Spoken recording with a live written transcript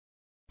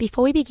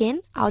Before we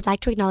begin, I would like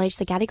to acknowledge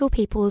the Gadigal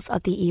peoples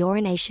of the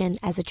Eora Nation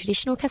as the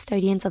traditional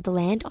custodians of the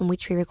land on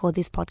which we record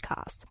this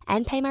podcast,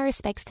 and pay my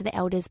respects to the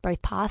elders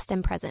both past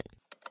and present.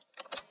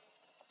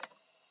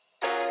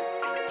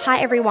 Hi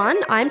everyone,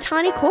 I'm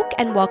Tani Cook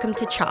and welcome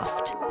to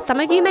Chuffed. Some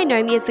of you may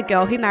know me as the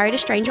girl who married a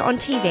stranger on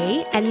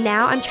TV, and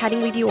now I'm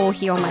chatting with you all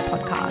here on my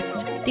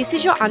podcast. This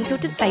is your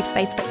unfiltered safe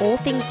space for all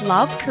things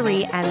love,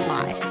 career and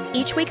life.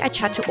 Each week I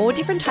chat to all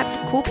different types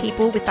of cool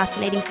people with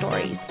fascinating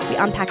stories. We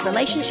unpack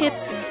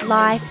relationships,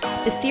 life,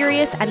 the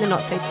serious and the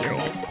not so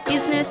serious,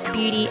 business,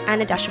 beauty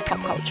and a dash of pop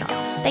culture.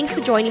 Thanks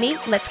for joining me,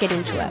 let's get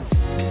into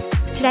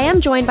it. Today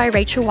I'm joined by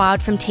Rachael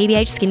Wilde from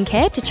TBH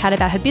Skincare to chat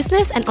about her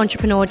business and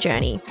entrepreneur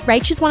journey.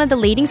 Rach is one of the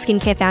leading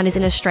skincare founders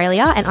in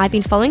Australia, and I've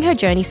been following her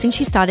journey since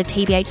she started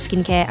TBH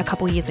Skincare a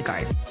couple years ago.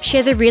 She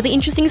has a really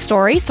interesting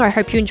story, so I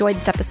hope you enjoyed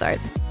this episode.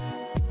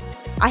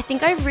 I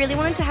think I really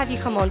wanted to have you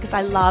come on because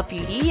I love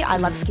beauty, I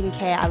love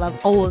skincare, I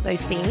love all of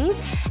those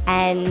things.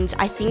 And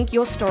I think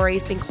your story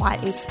has been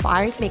quite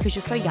inspiring for me because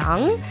you're so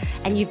young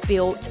and you've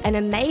built an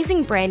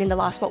amazing brand in the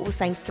last, what we're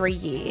saying, 3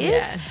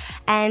 years. Yeah.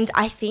 And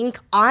I think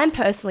I'm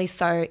personally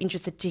so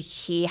interested to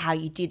hear how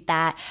you did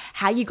that,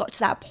 how you got to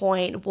that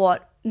point,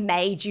 what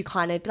made you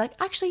kind of be like,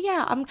 actually,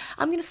 yeah, I'm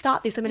going to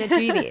start this, I'm going to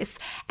do this.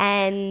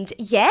 And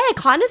yeah,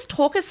 kind of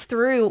talk us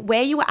through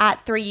where you were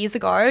at 3 years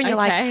ago and you're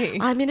like,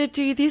 I'm going to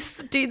do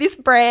this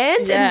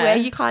brand, and where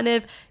you kind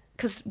of,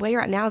 because where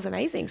you're at now is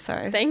amazing.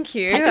 So thank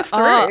you. Take us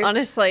through.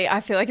 Honestly,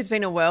 I feel like it's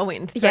been a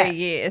whirlwind 3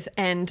 years.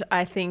 And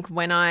I think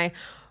when I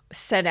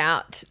set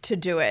out to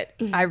do it,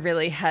 I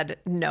really had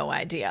no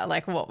idea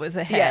like what was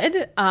ahead.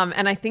 Yeah.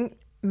 And I think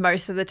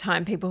most of the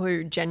time people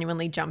who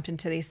genuinely jump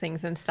into these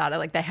things and started,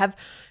 like they have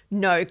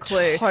no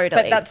clue. Totally.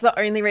 But that's the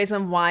only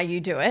reason why you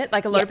do it.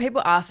 Like a lot of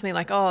people ask me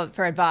like, oh,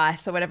 for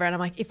advice or whatever. And I'm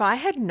like, if I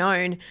had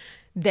known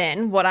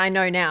then what I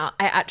know now,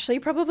 I actually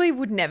probably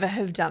would never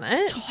have done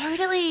it.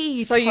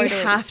 Totally. So you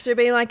have to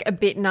be like a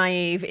bit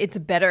naive. It's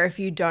better if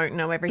you don't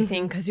know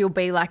everything because you'll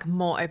be like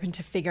more open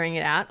to figuring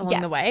it out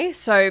along the way.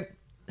 So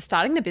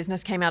starting the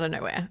business came out of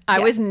nowhere. I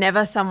was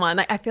never someone,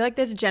 like I feel like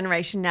there's a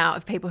generation now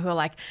of people who are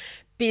like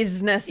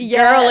business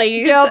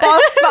girlies. Girl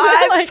boss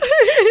vibes.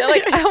 they're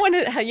like, I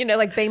want to, you know,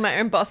 like be my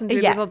own boss and do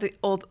this,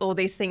 all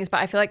these things. But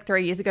I feel like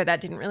 3 years ago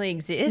that didn't really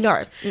exist. No.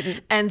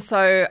 And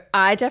so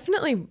I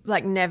definitely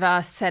like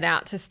never set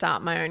out to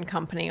start my own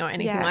company or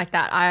anything like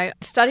that. I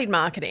studied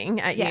marketing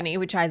at uni,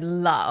 which I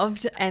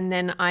loved. And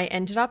then I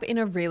ended up in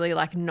a really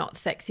like not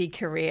sexy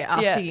career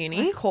after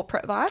uni. Like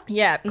corporate vibe?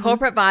 Yeah,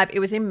 corporate vibe. It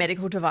was in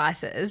medical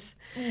devices.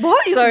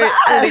 What is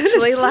that?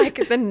 Literally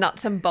like the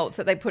nuts and bolts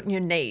that they put in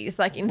your knees,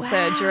 like in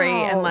surgery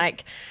and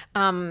like,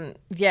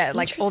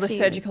 like all the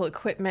surgical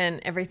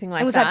equipment, everything like that.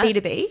 And was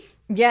that B2B?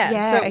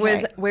 Yeah. So it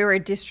was, we were a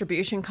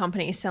distribution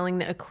company selling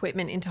the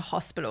equipment into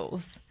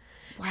hospitals.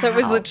 Wow. So it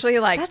was literally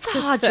like that's to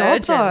a hard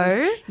surgeons. job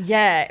though.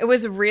 Yeah, it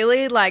was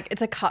really like,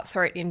 it's a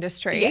cutthroat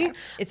industry. Yeah.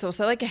 It's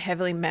also like a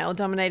heavily male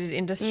dominated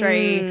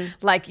industry.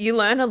 Like you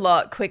learn a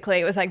lot quickly.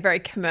 It was like very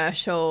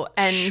commercial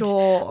and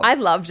I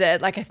loved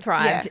it. Like I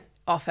thrived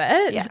off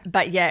it. Yeah.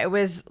 But yeah, it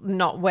was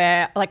not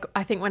where, like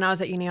I think when I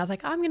was at uni, I was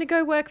like, I'm going to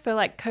go work for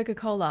like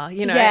Coca-Cola,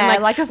 you know,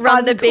 and like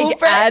run the big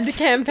ad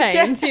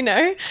campaigns, you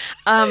know.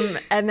 And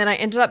then I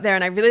ended up there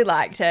and I really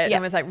liked it. And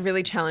it was like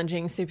really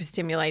challenging, super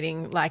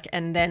stimulating. Like,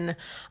 and then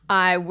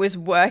I was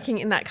working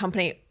in that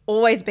company,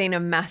 always been a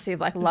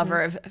massive like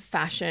lover of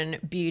fashion,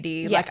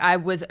 beauty. Like I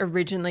was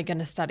originally going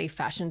to study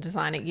fashion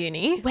design at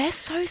uni. We're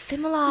so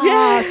similar.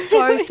 Yeah,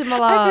 so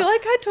similar. I feel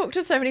like I talk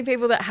to so many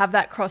people that have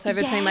that crossover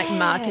between like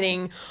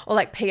marketing or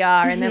like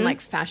PR and then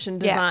like fashion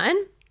design.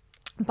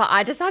 But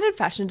I decided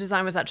fashion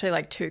design was actually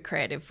like too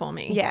creative for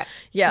me. Yeah.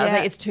 I was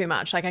like, it's too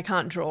much. Like I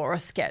can't draw or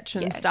sketch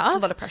and stuff. It's a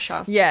lot of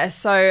pressure. Yeah.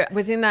 So I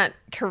was in that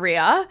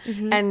career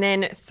and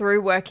then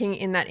through working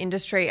in that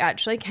industry I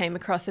actually came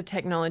across a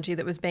technology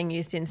that was being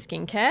used in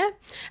skincare.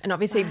 And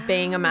obviously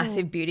being a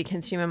massive beauty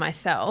consumer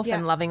myself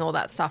and loving all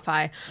that stuff,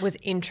 I was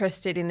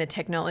interested in the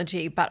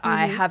technology, but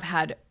I have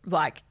had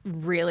like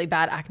really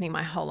bad acne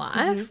my whole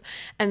life.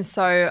 And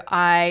so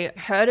I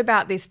heard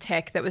about this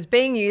tech that was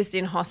being used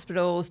in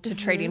hospitals to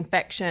treat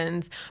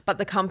infections, but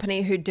the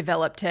company who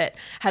developed it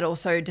had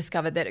also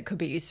discovered that it could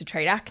be used to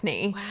treat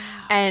acne. Wow.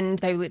 And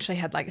they literally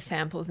had like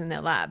samples in their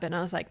lab and I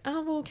was like,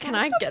 oh, well, can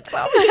I get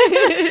some?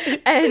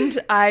 And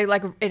I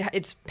like,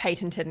 it's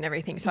patented and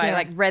everything. So I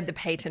like read the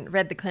patent,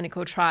 read the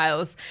clinical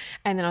trials,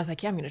 and then I was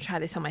like, yeah, I'm going to try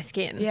this on my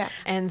skin. Yeah.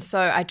 And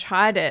so I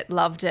tried it,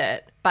 loved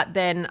it. But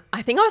then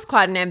I think I was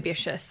quite an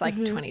ambitious, like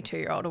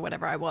 22-year-old or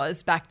whatever I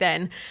was back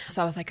then.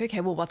 So I was like, okay,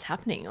 well, what's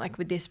happening like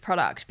with this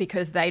product?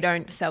 Because they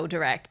don't sell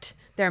direct.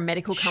 They're a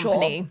medical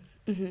company.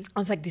 I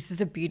was like, this is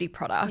a beauty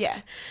product. Yeah.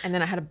 And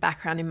then I had a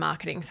background in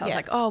marketing. So I was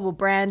like, oh, well,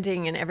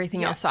 branding and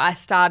everything else. So I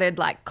started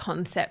like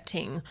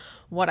concepting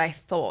what I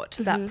thought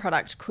that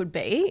product could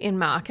be in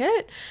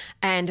market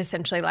and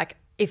essentially like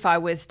if I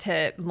was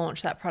to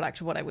launch that product,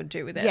 what I would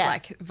do with it,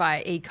 like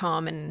via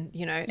e-com and,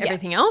 you know,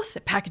 everything else,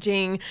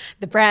 packaging,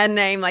 the brand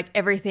name, like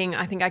everything.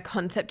 I think I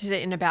concepted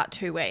it in about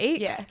 2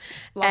 weeks.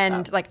 Yeah.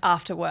 And like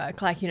after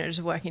work, like, you know,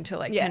 just working till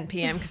like 10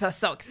 p.m. because I was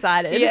so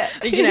excited,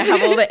 you know,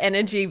 have all the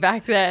energy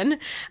back then.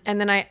 And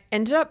then I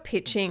ended up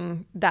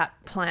pitching that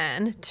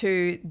plan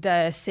to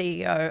the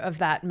CEO of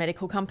that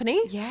medical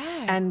company.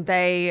 Yeah. And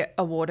they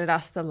awarded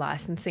us the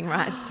licensing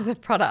rights to the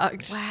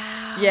product.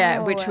 Wow. Yeah,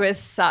 which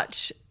was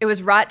it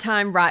was right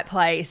time, right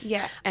place.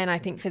 Yeah. And I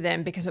think for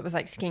them, because it was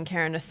like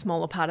skincare and a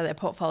smaller part of their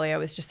portfolio,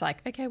 was just like,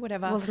 okay,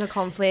 whatever. Wasn't a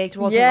conflict.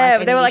 Wasn't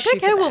like they were like,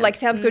 okay, well, them. like,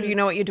 sounds good. You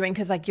know what you're doing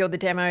because like you're the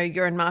demo,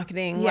 you're in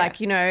marketing. Like,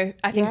 you know,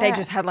 I think they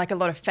just had like a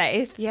lot of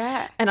faith.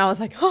 Yeah. And I was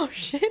like, oh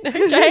shit,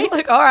 okay.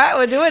 Like, all right,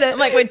 we're doing it. I'm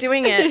like, we're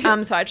doing it.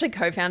 So I actually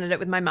co-founded it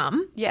with my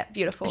mum. Yeah,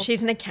 beautiful.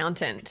 She's an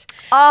accountant.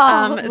 Oh,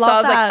 love so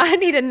I was that. like, I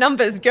need a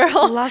numbers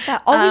girl. Love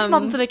that. Oh, this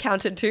mum's an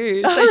accountant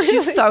too. So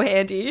she's so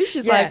handy.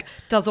 She's like,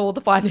 does all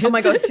the finance. Oh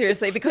my God,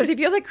 seriously. Because if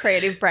you're the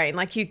creative brain,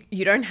 like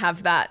you don't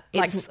have that.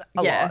 Like, it's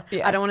a lot.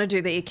 Yeah. I don't want to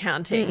do the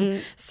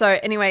accounting. So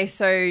anyway,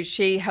 so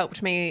she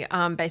helped me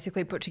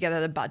basically put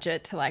together the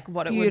budget to like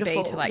what it would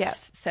be to like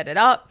set it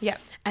up. Yeah.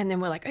 And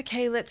then we're like,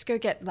 okay, let's go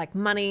get like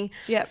money.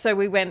 Yeah. So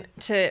we went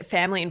to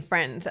family and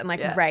friends and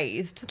like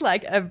raised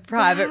like a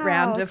private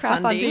round of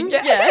funding.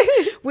 Yeah.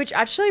 Which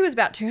actually was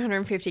about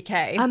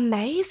 250K.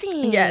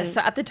 Amazing. Yeah.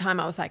 So at the time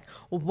I was like,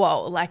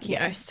 whoa, like, you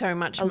know, so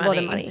much money. A lot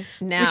of money.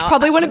 Now, which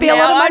probably wouldn't be a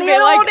lot of money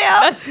at all now.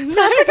 That's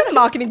like a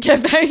marketing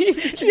campaign.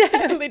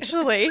 Yeah,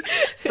 literally.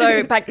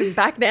 So back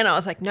then I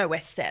was like, no, we're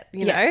set,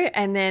 you know?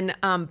 And then,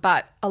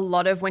 but a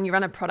lot of when you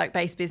run a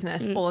product-based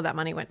business, all of that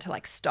money went to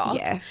like stock.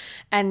 Yeah.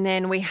 And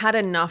then we had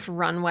enough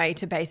runway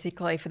to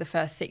basically for the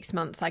first 6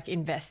 months, like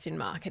invest in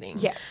marketing.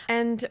 Yeah.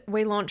 And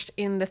we launched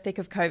in the thick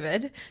of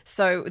COVID.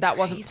 So that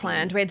wasn't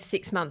planned. We had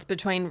 6 months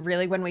between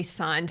really when we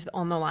signed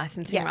on the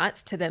licensing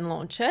rights to then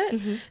launch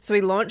it. So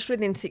we launched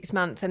within 6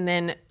 months and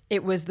then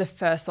it was the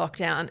first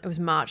lockdown. It was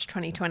March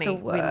 2020. The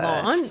worst we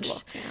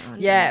launched. Lockdown,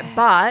 yeah,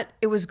 but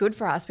it was good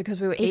for us because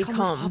we were e-com.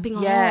 Was popping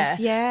off.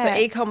 So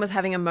e-com was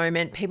having a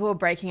moment. People were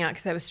breaking out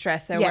because they were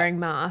stressed. They were wearing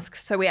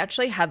masks. So we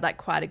actually had like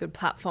quite a good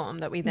platform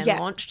that we then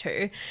launched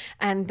to.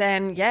 And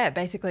then,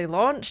 basically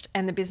launched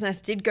and the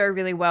business did go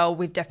really well.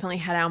 We've definitely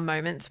had our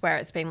moments where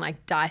it's been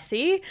like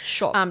dicey.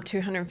 Sure.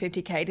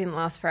 250K didn't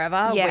last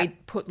forever. Yeah. We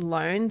put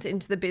loans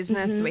into the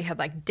business. So we had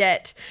like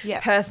debt.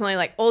 Yeah. Personally,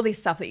 like all this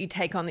stuff that you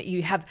take on that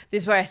you have,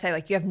 this is where I say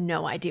like you have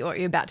no idea what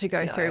you're about to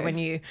go through when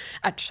you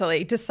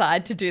actually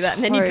decide to do that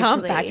and then you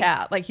can't back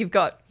out. Like you've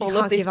got all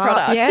of this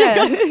product. You've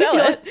got to sell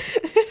it.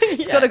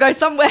 It's got to go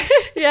somewhere.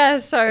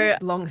 So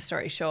long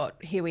story short,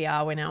 here we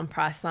are. We're now on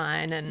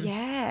Priceline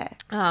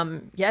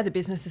and the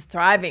business is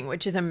thriving,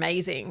 which is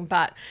amazing,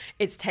 but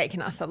it's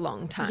taken us a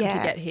long time to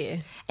get here.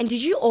 And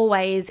did you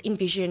always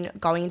envision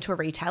going into a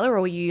retailer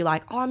or were you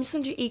like, oh, I'm just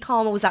going to do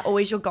e-com, or was that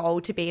always your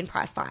goal to be in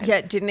Priceline?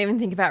 Yeah, didn't even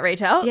think about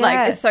retail. Yeah.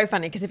 Like it's so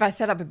funny because if I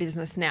set up a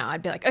business now,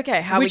 I'd be like,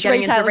 okay, how are we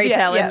getting into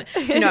retail? And,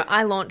 you know,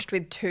 I launched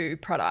with 2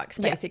 products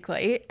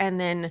basically and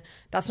then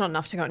that's not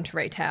enough to go into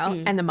retail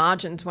and the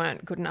margins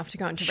weren't good enough to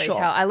go into retail.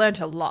 I learned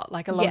a lot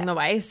like along the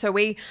way. So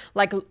we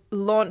like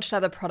launched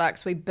other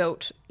products. We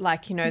built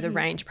like, you know, the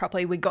range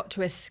properly. We got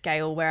to a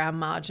scale where our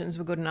margins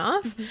were good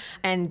enough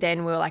and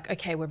then we were like,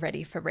 okay, we're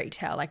ready for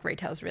retail. Like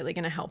retail's really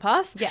going to help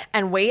us. Yeah.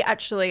 And we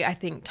actually, I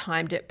think,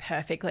 timed it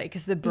perfectly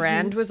because the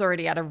brand was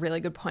already at a really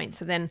good point.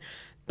 So then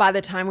by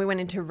the time we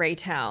went into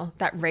retail,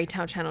 that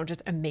retail channel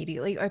just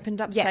immediately opened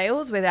up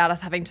sales without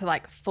us having to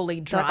like fully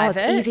drive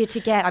it. It's easier to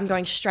get. I'm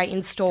going straight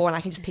in store and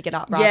I can just pick it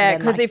up rather than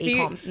because like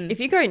if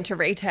you go into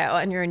retail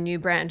and you're a new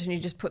brand and you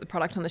just put the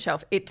product on the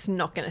shelf, it's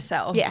not going to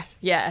sell.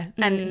 Yeah.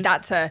 And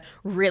that's a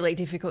really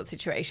difficult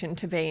situation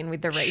to be in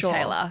with the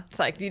retailer. It's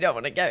like you don't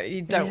want to go.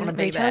 You don't want to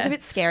be there. Retail's a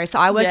bit scary. So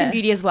I work in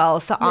beauty as well.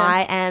 So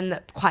I am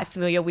quite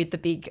familiar with the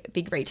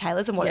big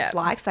retailers and what it's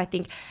like. So I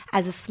think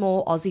as a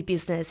small Aussie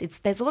business,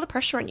 there's a lot of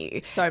pressure on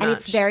you. So much. And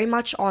it's very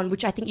much on,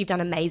 which I think you've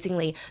done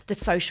amazingly, the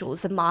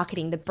socials, the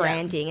marketing, the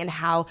branding and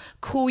how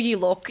cool you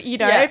look, you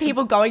know,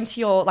 people going to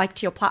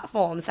your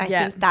platforms. And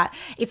I think that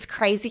it's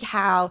crazy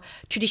how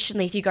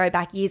traditionally, if you go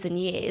back years and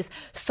years,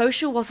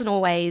 social wasn't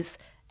always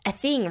a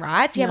thing,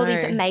 right? So you have all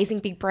these amazing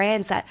big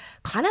brands that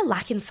kind of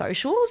lack in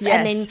socials.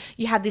 And then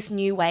you have this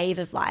new wave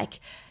of like,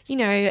 you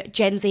know,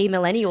 Gen Z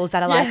millennials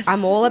that are like,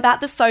 I'm all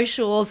about the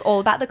socials, all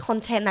about the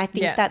content. And I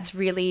think that's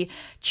really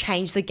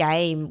changed the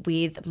game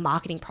with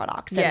marketing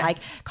products and like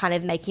kind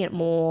of making it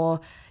more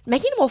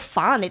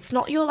fun. It's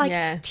not your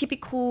like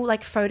typical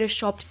like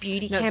photoshopped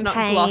beauty campaigns. It's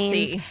not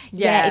glossy.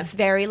 Yeah, it's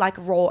very like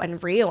raw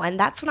and real. And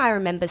that's when I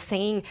remember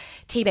seeing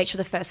TBH for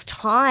the first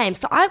time.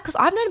 So because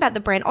I've known about the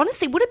brand,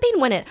 honestly, it would have been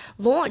when it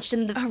launched.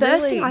 And the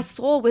first thing I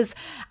saw was,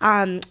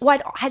 I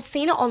had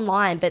seen it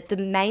online, but the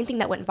main thing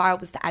that went viral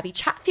was the Abby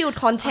Chatfield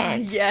content.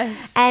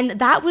 And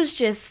that was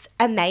just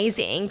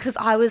amazing because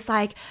I was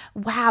like,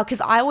 wow,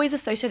 because I always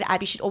associated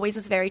Abby. She always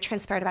was very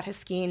transparent about her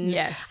skin.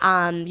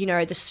 You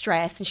know, the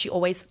stress, and she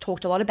always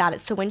talked a lot about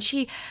it. So when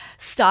she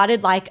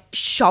started like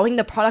showing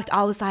the product,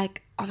 I was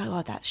like, oh my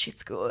God, that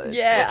shit's good.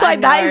 Yeah,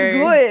 like that is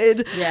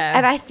good. Yeah.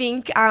 And I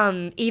think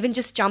even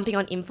just jumping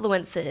on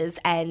influencers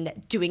and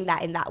doing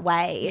that in that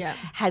way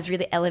has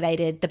really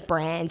elevated the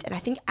brand, and I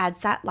think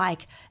adds that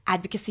like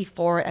advocacy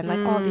for it and like,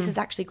 oh, this is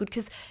actually good,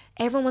 because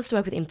everyone wants to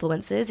work with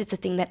influencers. It's a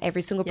thing that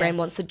every single brand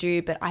wants to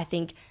do, but I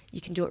think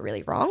you can do it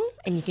really wrong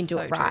and you can do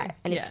it right. True.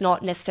 And it's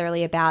not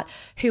necessarily about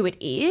who it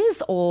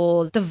is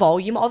or the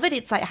volume of it.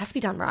 It's like, it has to be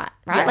done right?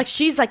 Yeah. Like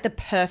she's like the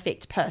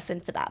perfect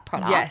person for that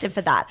product and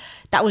for that.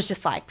 That was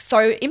just like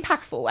so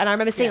impactful. And I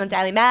remember seeing on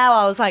Daily Mail,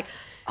 I was like,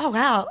 oh,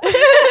 wow.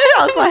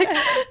 I was like,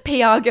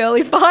 PR girl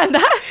is behind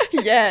that.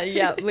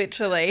 Yeah,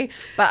 literally.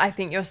 But I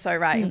think you're so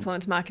right.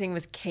 Influence marketing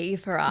was key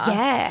for us.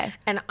 Yeah.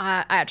 And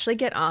I actually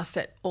get asked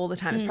it all the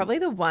time. It's probably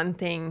the one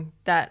thing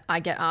that I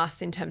get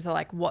asked in terms of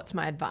like, what's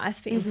my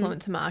advice for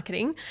influencer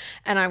marketing?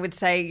 And I would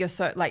say you're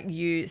so, like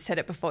you said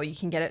it before, you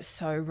can get it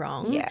so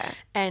wrong. Yeah.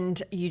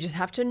 And you just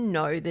have to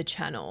know the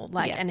channel,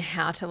 like, and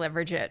how to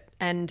leverage it.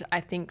 And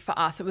I think for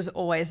us, it was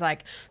always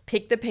like,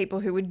 pick the people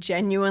who would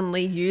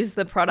genuinely use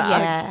the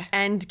product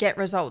and get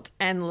results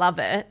and love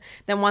it.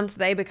 Then once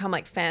they become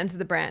like fans of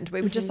the brand,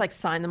 we would just like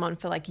sign them on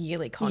for like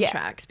yearly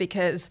contracts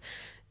because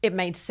it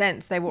made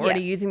sense. They were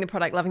already using the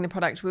product, loving the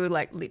product. We were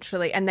like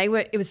literally, and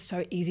it was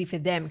so easy for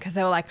them because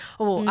they were like,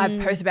 oh, I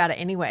post about it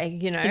anyway,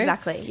 you know?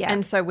 Exactly, yeah.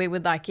 And so we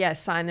would like,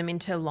 sign them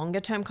into longer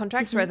term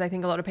contracts. Whereas I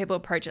think a lot of people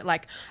approach it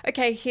like,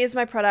 okay, here's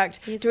my product,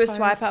 do a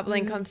swipe up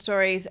link on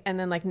stories and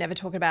then like never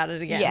talk about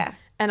it again. Yeah.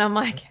 And I'm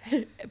like,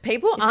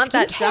 people aren't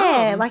that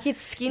dumb. Like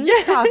it's skin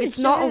stuff. It's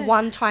not a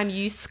one-time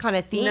use kind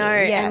of thing. No,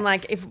 and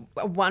like if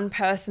one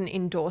person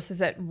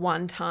endorses it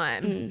one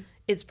time,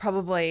 it's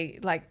probably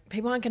like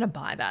people aren't going to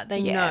buy that.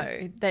 They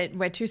know that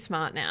we're too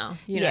smart now.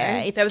 You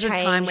know, there was a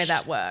time where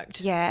that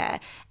worked. Yeah.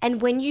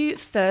 And when you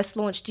first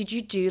launched, did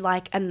you do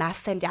like a mass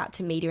send out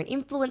to media and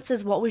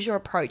influencers? What was your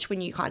approach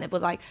when you kind of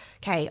was like,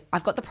 okay,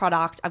 I've got the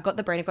product, I've got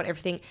the brand, I've got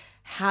everything.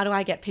 How do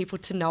I get people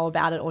to know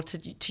about it or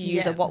to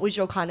use it? What was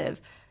your kind of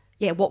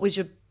what was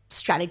your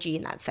strategy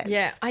in that sense?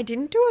 Yeah, I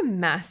didn't do a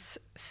mass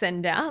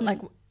send out. Like,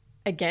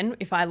 again,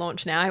 if I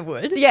launch now, I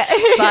would. Yeah.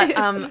 But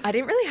I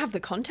didn't really have the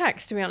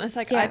contacts, to be honest.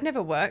 Like, I'd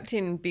never worked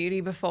in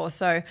beauty before.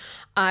 So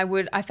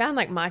I found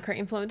like micro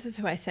influencers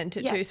who I sent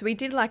it to. So we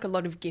did like a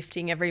lot of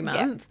gifting every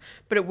month,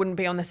 but it wouldn't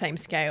be on the same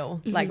scale.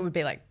 Like it would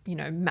be like, you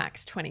know,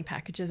 max 20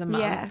 packages a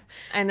month. Yeah.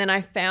 And then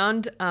I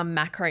found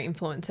macro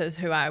influencers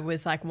who I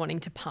was like wanting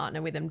to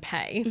partner with and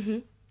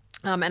pay.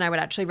 And I would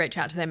actually reach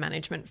out to their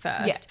management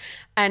first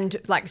and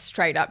like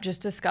straight up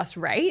just discuss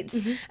rates.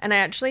 And I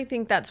actually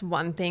think that's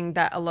one thing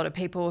that a lot of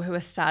people who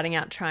are starting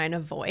out try and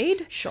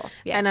avoid. Sure.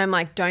 Yeah. And I'm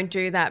like, don't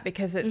do that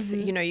because it's,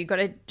 you know, you got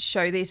to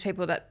show these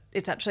people that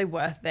it's actually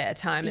worth their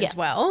time as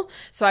well.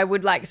 So I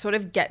would like sort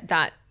of get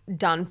that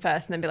done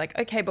first and then be like,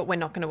 okay, but we're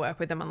not going to work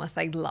with them unless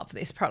they love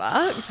this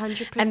product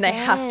 100%. And they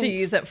have to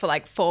use it for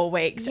like 4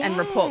 weeks and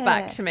report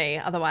back to me.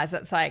 Otherwise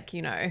it's like,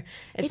 you know,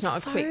 it's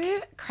not a quick. It's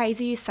so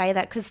crazy you say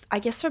that because I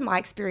guess from my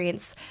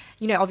experience,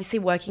 you know, obviously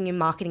working in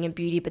marketing and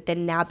beauty, but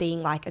then now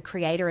being like a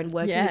creator and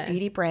working with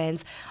beauty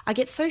brands, I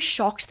get so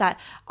shocked that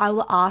I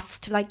will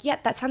ask to like,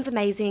 that sounds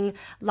amazing,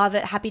 love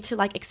it, happy to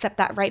like accept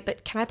that rate,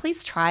 but can I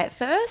please try it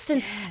first?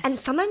 And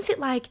sometimes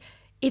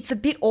it's a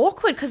bit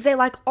awkward because they're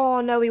like, oh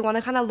no, we want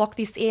to kind of lock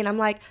this in. I'm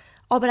like,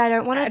 oh, but I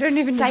don't want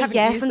to say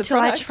yes until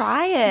I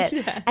try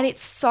it. And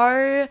it's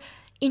so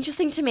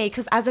interesting to me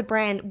because as a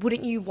brand,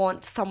 wouldn't you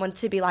want someone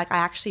to be like, I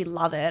actually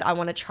love it, I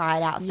want to try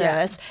it out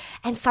first?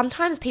 And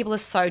sometimes people are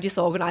so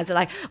disorganized. They're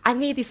like, I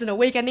need this in a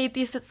week, I need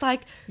this. It's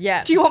like,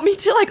 do you want me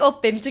to like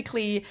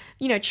authentically,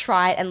 you know,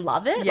 try it and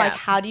love it? Like,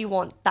 how do you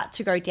want that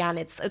to go down?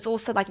 It's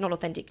also like not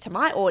authentic to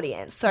my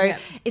audience. So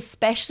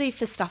especially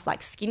for stuff like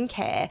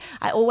skincare,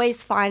 I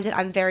always find it,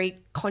 I'm very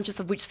conscious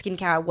of which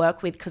skincare I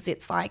work with because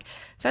it's like,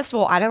 first of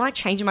all, I don't like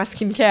changing my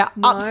skincare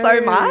up so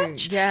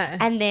much. Yeah.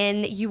 And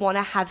then you want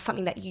to have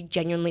something that you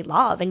genuinely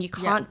love and you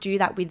can't do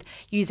that with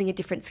using a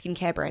different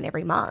skincare brand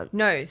every month.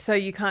 No, so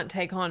you can't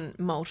take on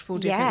multiple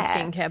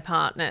different skincare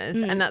partners.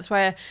 And that's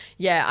where,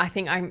 I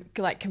think I'm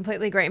like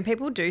completely agree. And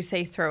people do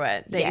see through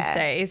it these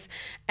days.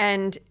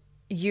 And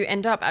you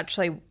end up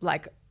actually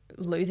like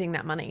losing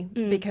that money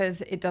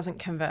because it doesn't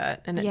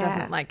convert and it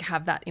doesn't like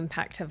have that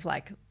impact of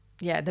like,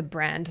 the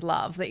brand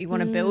love that you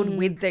want to build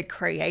with the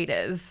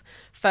creators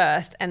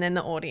first and then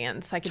the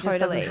audience. Like it just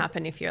doesn't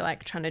happen if you're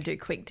like trying to do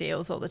quick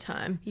deals all the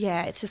time.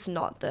 Yeah, it's just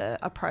not the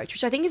approach,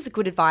 which I think is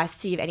good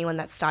advice to give anyone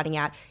that's starting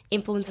out.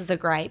 Influencers are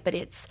great, but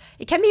it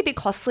can be a bit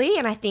costly.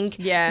 And I think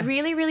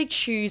really, really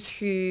choose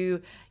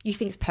who you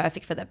think is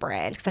perfect for the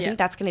brand because I think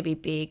that's going to be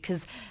big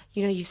because,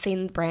 you know, you've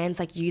seen brands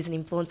like use an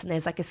influence and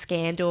there's like a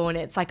scandal and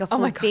it's like a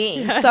full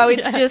thing. So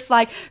it's just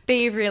like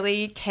be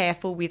really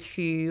careful with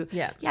who,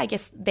 I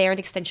guess they're an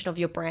extension of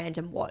your brand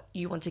and what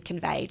you want to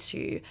convey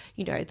to,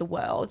 you know, the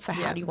world. So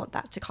how do you want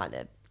that to kind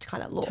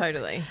of look?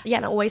 Totally. Yeah,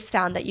 and I always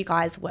found that you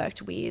guys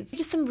worked with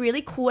just some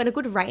really cool and a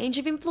good range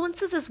of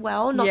influencers as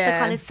well, not the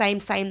kind of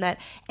same that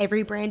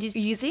every brand is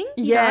using.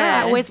 You know?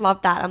 I always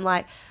love that. I'm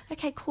like,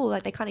 okay, cool.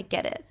 Like they kind of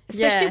get it,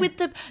 especially with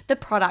the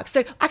product.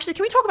 So actually,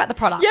 can we talk about the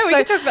product? Yeah, we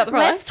can talk about the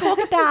product. Let's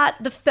talk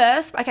about the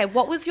first. Okay,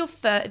 what was your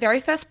very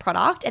first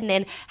product, and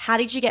then how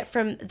did you get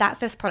from that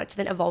first product to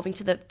then evolving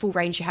to the full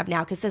range you have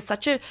now? Because there's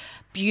such a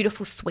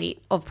beautiful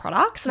suite of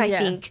products, and I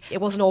think you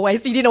didn't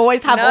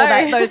always have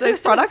all those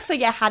products. So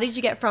yeah, how did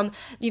you get from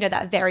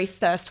that very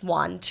first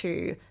one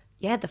to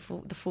the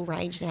full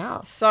range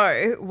now?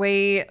 So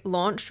we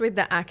launched with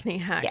the Acne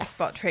Hack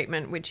Spot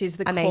Treatment, which is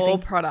the core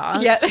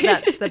product. Yeah.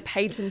 That's the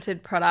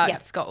patented product. Yep.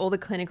 It's got all the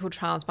clinical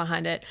trials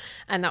behind it,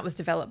 and that was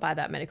developed by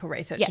that medical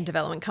research and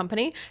development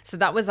company. So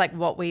that was like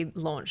what we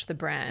launched the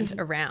brand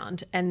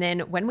around. And then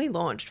when we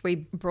launched, we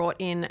brought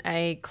in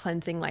a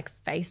cleansing like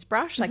face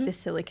brush, like the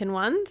silicone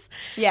ones,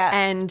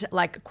 and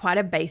like quite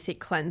a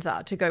basic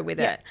cleanser to go with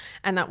it.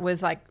 And that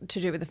was like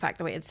to do with the fact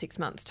that we had 6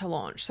 months to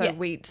launch. So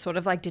we sort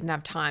of like didn't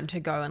have time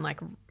to go and like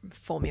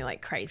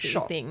formulate crazy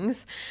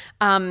things.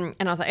 And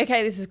I was like,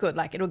 okay, this is good.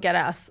 Like it'll get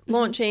us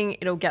launching.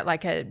 It'll get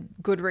like a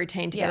good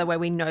routine together where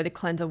we know the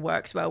cleanser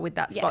works well with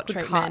that spot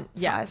treatment.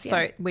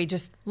 So we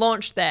just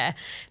launched there.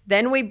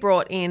 Then we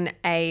brought in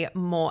a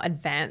more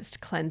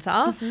advanced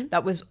cleanser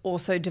that was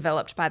also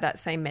developed by that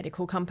same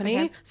medical company.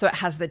 Okay. So it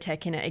has the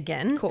tech in it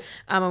again. Cool.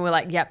 And we're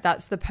like, yep,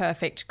 that's the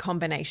perfect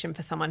combination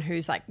for someone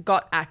who's like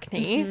got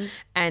acne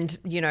and,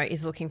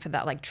 is looking for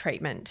that like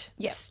treatment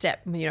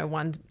step,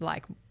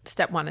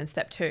 step 1 and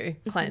step 2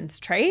 cleanse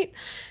treat.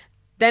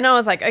 Then I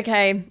was like,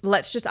 okay,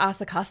 let's just ask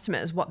the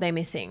customers what they're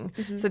missing.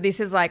 So this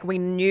is like, we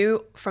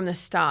knew from the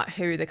start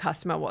who the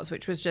customer was,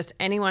 which was just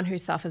anyone who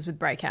suffers with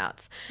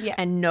breakouts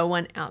and no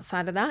one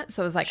outside of that.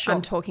 So it was like,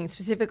 I'm talking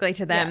specifically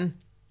to them.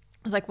 I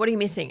was like, what are you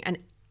missing? And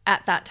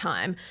at that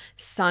time,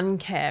 sun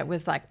care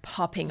was like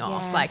popping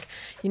off. Like,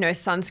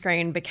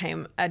 sunscreen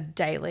became a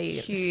daily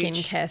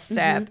skincare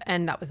step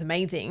and that was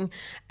amazing.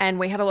 And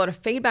we had a lot of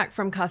feedback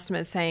from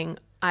customers saying,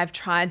 I've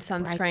tried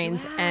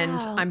sunscreens and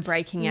I'm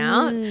breaking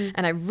out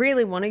and I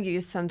really want to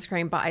use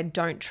sunscreen, but I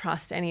don't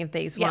trust any of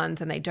these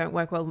ones and they don't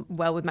work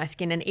well with my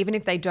skin. And even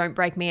if they don't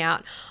break me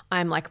out,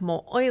 I'm like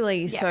more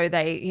oily. So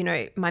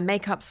they, my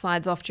makeup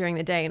slides off during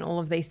the day and all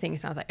of these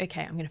things. And I was like,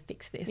 okay, I'm going to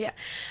fix this. Yeah.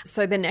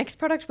 So the next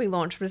product we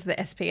launched was the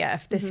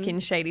SPF, the Skin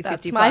Shady 50+.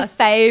 That's my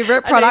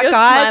favorite product,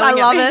 guys. I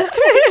love it.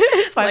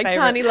 It's like favorite.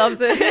 Tani loves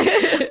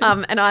it.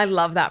 And I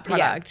love that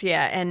product.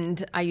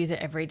 And I use it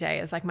every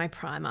day as like my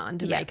primer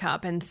under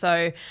makeup. And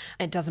so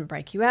it doesn't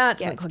break you out,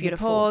 doesn't clog your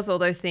pores, all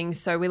those things.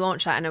 So we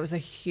launched that and it was a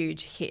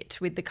huge hit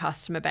with the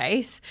customer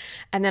base.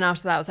 And then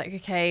after that I was like,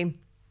 okay,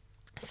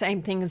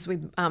 same thing as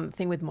with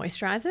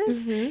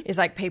moisturizers is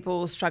like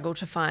people struggle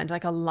to find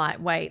like a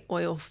lightweight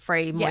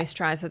oil-free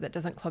moisturizer that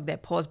doesn't clog their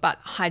pores, but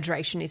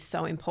hydration is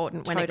so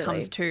important when it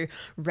comes to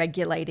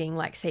regulating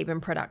like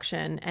sebum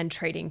production and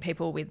treating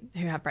people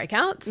who have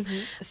breakouts.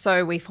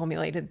 So we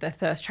formulated the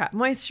Thirst Trap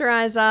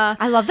moisturizer.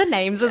 I love the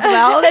names as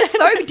well. They're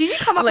so do you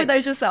come up with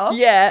those yourself?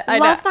 Yeah, I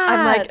love that.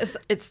 I'm like,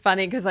 it's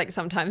funny because like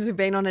sometimes we've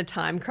been on a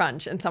time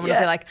crunch and someone will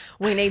be like,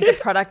 we need the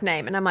product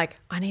name, and I'm like,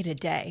 I need a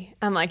day.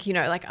 I'm like,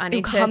 like I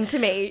need to come to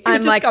me.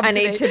 I'm like, I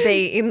need to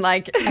be in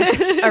like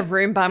a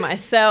room by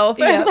myself.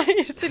 And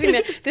like sitting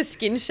there. The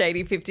Skin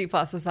Shady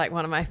 50+ was like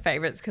one of my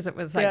favorites because it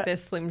was like the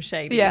Slim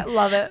Shady. Yeah,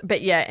 love it.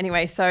 But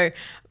anyway, so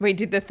we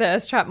did the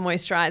Thirst Trap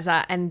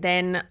moisturizer and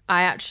then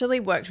I actually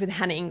worked with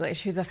Hannah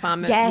English, who's a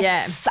farmer.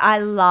 Yes, I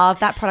love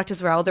that product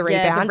as well, the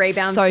Rebound. The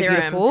Rebound so serum.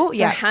 Beautiful.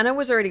 So Hannah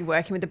was already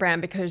working with the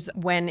brand because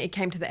when it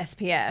came to the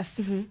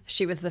SPF,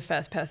 she was the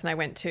first person I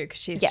went to because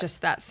she's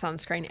just that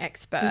sunscreen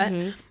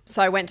expert.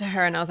 So I went to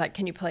her and I was like,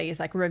 can you please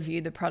like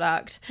review the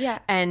product? Yeah.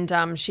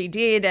 And she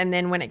did. And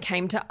then when it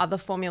came to other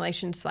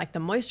formulations like the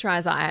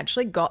moisturizer, I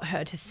actually got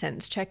her to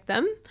sense check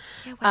them.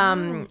 Yeah,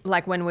 wow.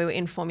 Like when we were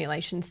in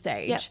formulation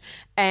stage. Yep.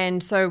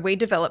 And so we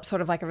developed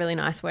sort of like a really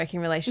nice working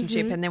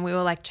relationship and then we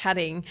were like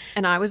chatting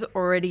and I was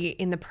already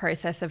in the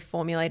process of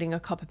formulating a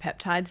copper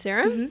peptide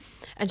serum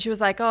and she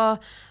was like, oh,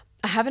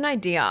 I have an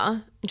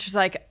idea. And she's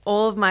like,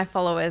 all of my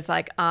followers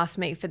like ask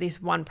me for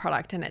this one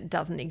product and it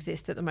doesn't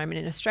exist at the moment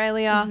in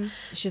Australia.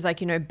 She's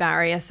like,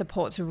 barrier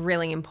support's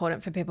really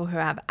important for people who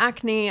have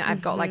acne.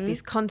 I've got like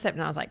this concept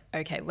and I was like,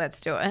 okay, let's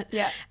do it.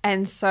 Yeah.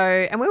 And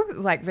we were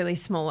like really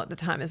small at the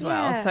time as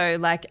well. So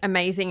like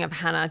amazing of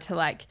Hannah to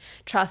like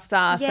trust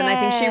us. And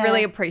I think she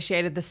really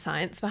appreciated the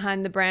science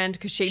behind the brand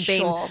because she'd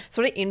been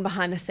sort of in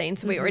behind the scenes.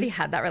 So we already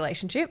had that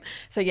relationship.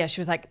 So she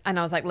was like, and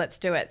I was like, let's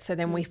do it. So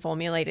then we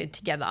formulated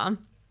together.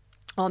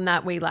 On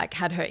that, we like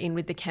had her in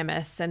with the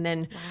chemists and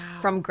then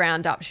from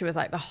ground up, she was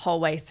like the whole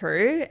way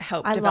through,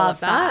 helped develop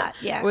that.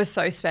 Yeah. It was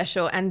so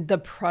special. And the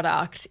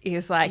product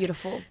is like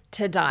beautiful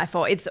to die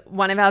for. It's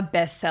one of our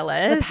best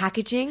sellers. The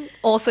packaging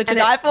also to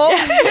die for.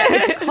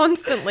 It's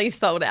constantly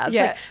sold out.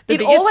 Yeah.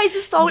 It always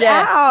is sold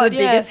out. It's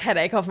the biggest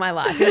headache of my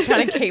life is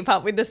trying to keep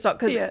up with the stock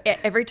because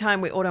every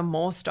time we order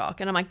more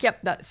stock and I'm like, yep,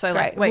 that's so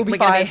like, wait, we're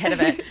going to be ahead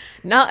of it.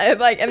 No,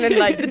 like, and then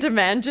like the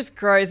demand just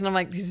grows and I'm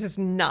like, this is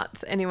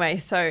nuts. Anyway,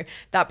 so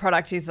that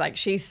product is like,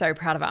 she's so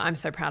proud of it. I'm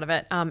so proud of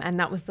it. And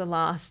that was the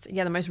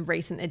most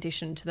recent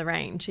addition to the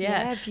range.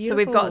 Yeah. Beautiful. So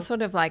we've got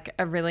sort of like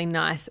a really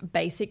nice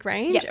basic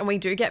range and we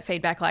do get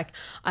feedback like, like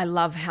I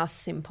love how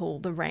simple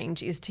the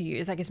range is to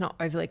use. Like it's not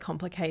overly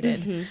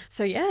complicated.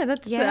 So yeah,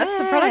 that's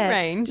the product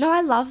range. No,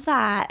 I love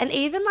that. And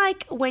even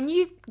like when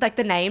you like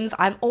the names,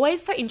 I'm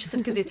always so interested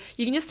because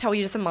you can just tell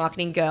you're just a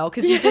marketing girl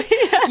because you just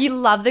you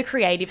love the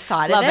creative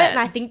side of it. And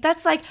I think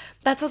that's what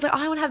I was like,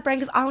 I want to have a brand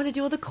because I want to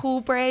do all the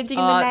cool branding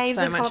and the names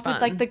and come up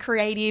with like the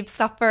creative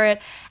stuff for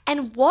it.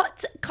 And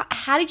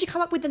how did you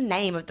come up with the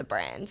name of the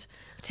brand?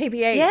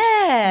 TBH.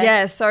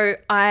 Yeah. So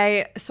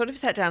I sort of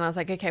sat down and I was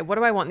like, okay, what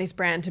do I want this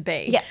brand to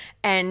be? Yeah.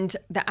 And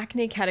the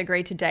acne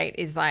category to date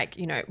is like,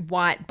 you know,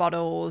 white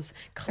bottles,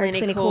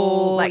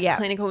 clinical.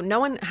 Clinical. No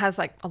one has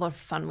like a lot of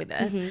fun with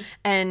it.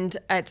 And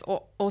it's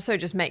also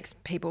just makes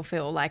people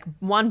feel like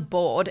one,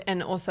 bored,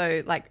 and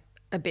also like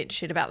a bit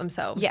shit about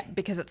themselves. Yeah.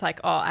 Because it's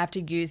like, oh, I have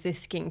to use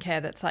this skincare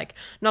that's like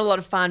not a lot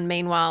of fun.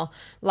 Meanwhile,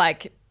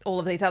 like all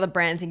of these other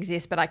brands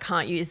exist, but I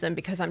can't use them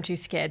because I'm too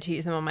scared to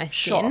use them on my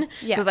skin.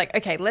 Yeah. So I was like,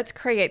 okay, let's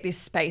create this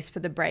space for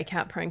the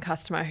breakout prone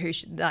customer who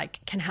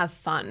can have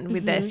fun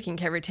with their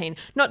skincare routine,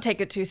 not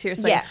take it too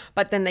seriously,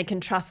 but then they can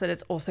trust that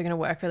it's also going to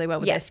work really well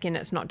with their skin.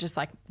 It's not just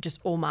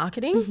all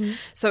marketing.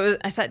 So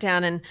I sat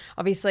down, and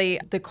obviously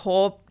the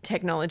core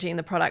technology in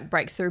the product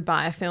breaks through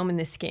biofilm in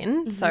the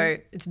skin. So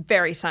it's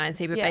very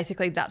sciencey, but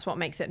basically that's what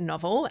makes it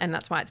novel, and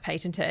that's why it's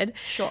patented.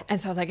 Sure. And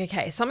so I was like,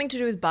 okay, something to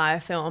do with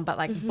biofilm, but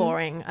like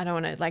boring. I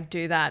don't want to like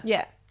do that.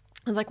 Yeah.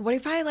 I was like, what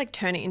if I like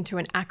turn it into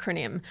an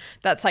acronym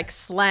that's like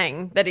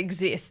slang that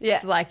exists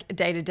like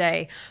day to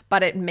day,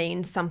 but it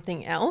means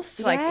something else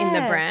like in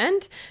the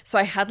brand. So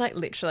I had like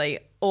literally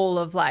all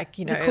of like,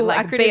 you know, cool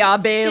like acronyms.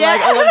 BRB,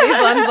 like all of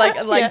these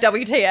ones, like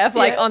WTF,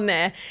 like on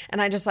there.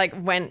 And I just like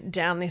went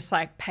down this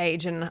like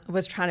page and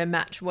was trying to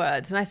match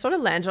words. And I sort of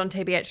landed on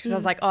TBH because I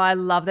was like, oh, I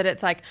love that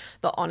it's like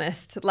the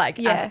honest like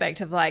aspect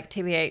of like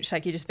TBH,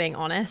 like you're just being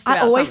honest about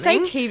I always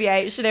something. Say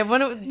TBH and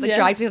everyone like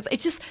drags me up.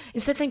 It's just,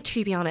 instead of saying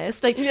to be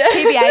honest, like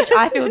TBH,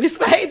 I feel this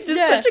way. It's just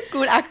such a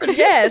good acronym.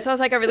 Yeah. So I was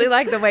like, I really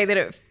like the way that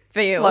it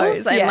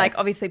feels. And like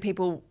obviously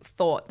people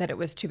thought that it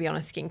was To Be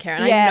Honest skincare,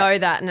 and I know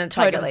that, and it's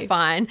like it's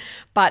fine,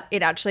 but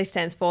it actually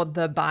stands for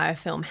the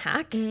biofilm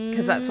hack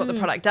because that's what the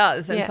product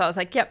does. And so I was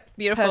like, yep,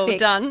 beautiful,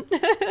 done.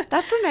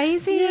 That's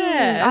amazing.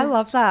 I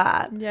love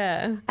that.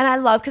 Yeah. And I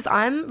love, because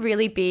I'm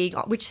really big,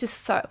 which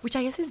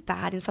I guess is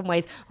bad in some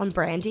ways, on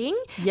branding.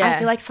 I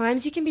feel like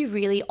sometimes you can be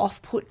really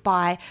off put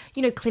by,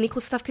 you know,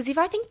 clinical stuff, because if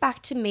I think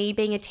back to me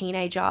being a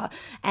teenager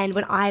and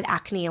when I had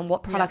acne and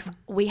what products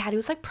we had, it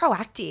was like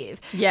Proactive.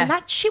 And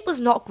that shit was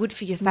not good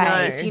for your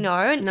face, you know?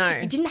 And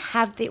you didn't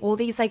have all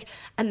these like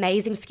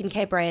amazing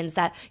skincare brands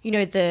that, you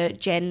know,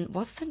 the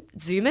what's the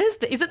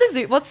Zoomers? Is it the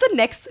Zoom? What's the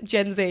next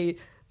Gen Z?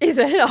 Is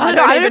it? I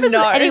don't even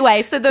know.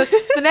 Anyway, so the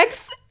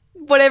next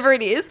whatever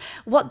it is,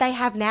 what they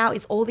have now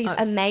is all these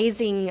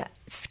amazing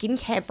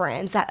skincare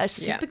brands that are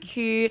super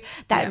cute,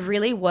 that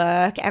really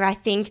work. And I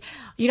think,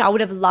 you know, I would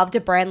have loved a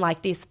brand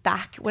like this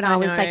back when I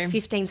was like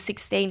 15,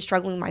 16,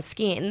 struggling with my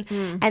skin.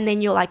 And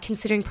then you're like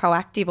considering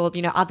Proactive or,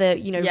 you know, other,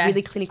 you know,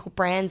 really clinical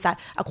brands that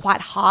are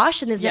quite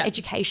harsh and there's no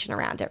education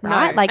around it,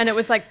 right? Like, and it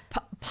was like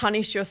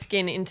punish your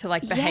skin into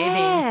like behaving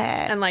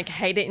and like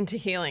hate it into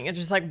healing. It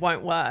just like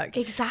won't work.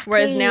 Exactly.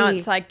 Whereas now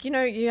it's like, you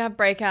know, you have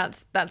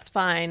breakouts, that's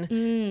fine.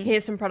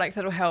 Here's some products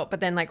that'll help, but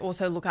then like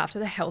also look after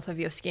the health of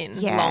your skin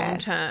long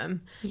term.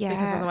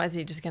 Because otherwise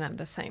you're just going to have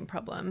the same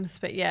problems.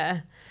 But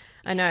yeah,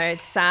 I know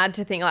it's sad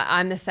to think like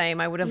I'm the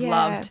same. I would have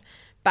loved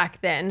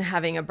back then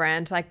having a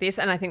brand like this.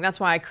 And I think that's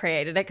why I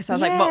created it, because I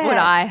was like, what would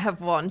I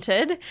have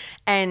wanted?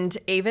 And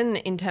even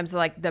in terms of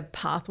like the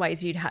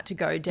pathways you'd had to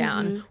go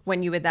down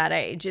when you were that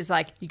age is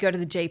like you go to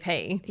the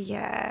GP.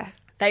 Yeah.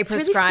 They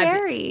prescribe. It's really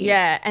scary.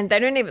 Yeah. And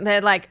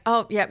they're like,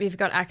 oh, yep, you've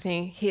got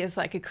acne. Here's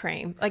like a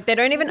cream. Like they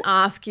don't even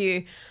ask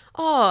you,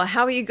 oh,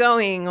 how are you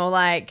going? Or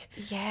like,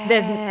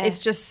 it's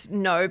just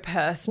no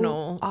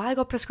personal. Well, I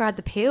got prescribed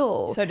the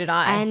pill. So did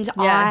I.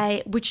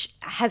 And which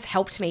has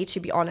helped me,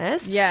 to be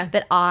honest. Yeah.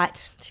 But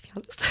to be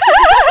honest.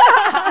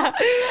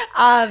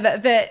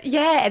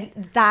 And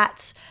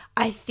that,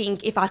 I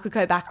think if I could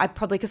go back, I'd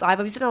probably, because I've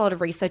obviously done a lot of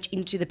research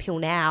into the pill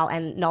now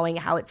and knowing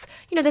how it's,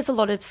 you know, there's a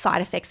lot of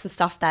side effects and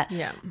stuff that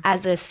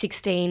as a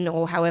 16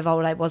 or however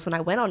old I was when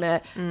I went on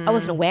it, I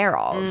wasn't aware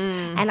of.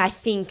 And I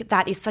think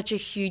that is such a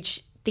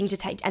huge thing to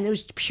take, and it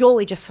was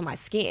purely just for my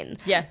skin.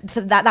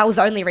 So that was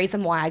the only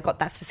reason why I got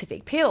that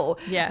specific pill.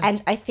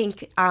 And I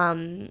think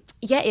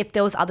if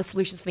there was other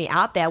solutions for me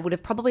out there, I would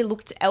have probably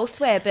looked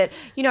elsewhere. But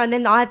you know, and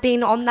then I've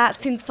been on that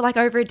since for like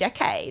over a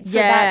decade. So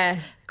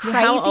that's crazy.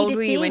 How old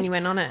were you when you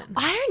went on it?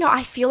 I don't know.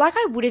 I feel like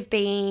I would have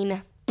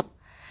been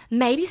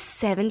maybe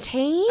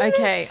 17.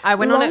 Okay, I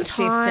went on at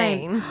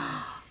 15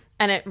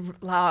 and it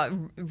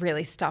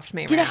really stuffed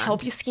me around. Did it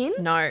help your skin?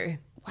 No.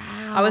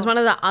 Wow. I was one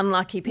of the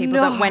unlucky people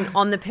that went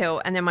on the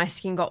pill and then my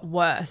skin got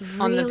worse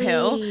on the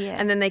pill.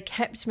 And then they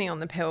kept me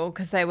on the pill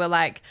because they were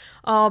like,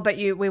 oh, but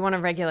we want to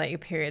regulate your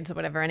periods or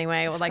whatever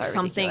anyway, or like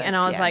something. And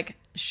I was like,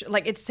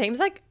 like it seems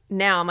like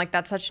now I'm like,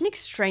 that's such an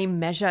extreme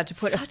measure to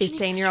put a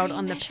 15-year-old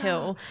on the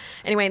pill.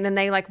 Anyway, and then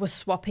they like were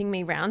swapping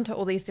me around to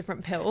all these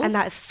different pills. And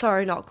that's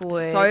so not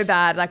good. So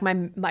bad. Like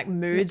my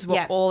moods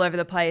were all over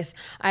the place.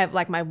 I have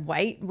like my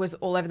weight was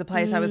all over the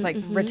place. I was like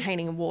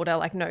retaining water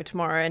like no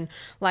tomorrow. And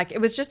like it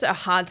was just a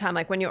hard time.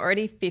 Like when you're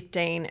already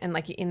 15 and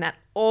like you're in that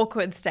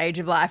awkward stage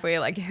of life where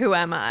you're like, who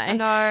am I?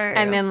 No.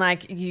 And then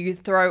like you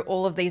throw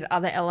all of these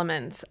other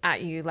elements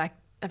at you, like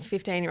a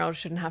 15-year-old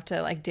shouldn't have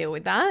to like deal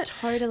with that.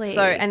 Totally.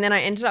 So, and then I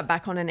ended up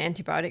back on an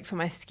antibiotic for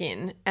my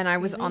skin, and I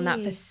was on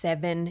that for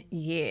 7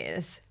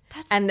 years.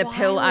 And the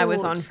pill I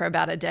was on for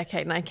about a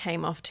decade, and I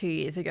came off 2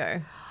 years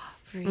ago.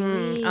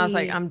 Really? I was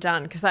like, I'm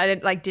done, because I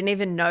didn't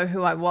even know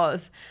who I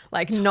was,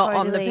 like not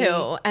on the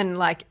pill, and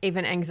like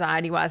even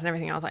anxiety wise and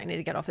everything. I was like, I need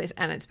to get off this,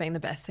 and it's been the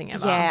best thing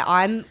ever. Yeah,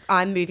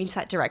 I'm moving to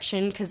that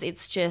direction because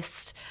it's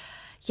just.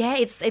 Yeah,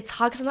 it's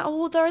hard because I'm like, oh,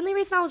 well, the only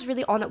reason I was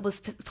really on it was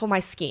for my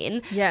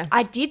skin. Yeah.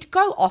 I did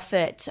go off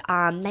it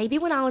maybe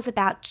when I was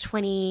about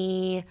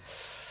 20...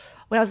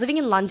 When I was living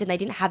in London, they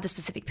didn't have the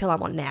specific pill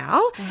I'm on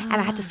now, and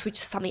I had to switch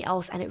to something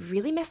else, and it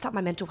really messed up my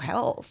mental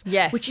health.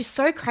 Yes. Which is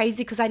so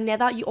crazy because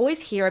you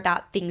always hear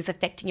about things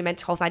affecting your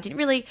mental health, and I didn't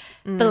really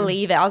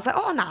believe it. I was like,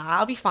 oh, nah,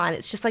 I'll be fine.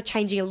 It's just like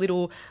changing a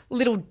little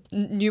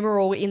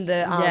numeral in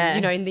the,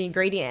 in the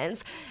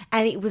ingredients.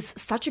 And it was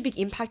such a big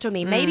impact on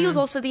me. Maybe it was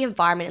also the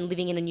environment and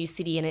living in a new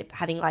city and it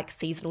having like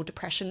seasonal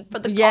depression for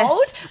the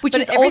cold, which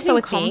is also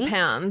a thing.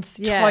 Compounds.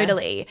 Yeah.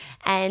 Totally.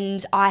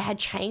 And I had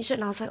changed it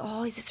and I was like,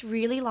 oh, is this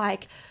really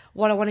like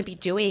what I want to be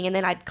doing? And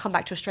then I'd come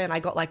back to Australia and I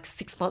got like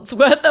 6 months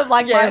worth of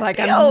like my like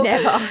pill. I'm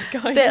never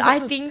going But I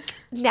think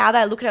now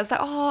that I look at it, I was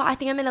like, oh, I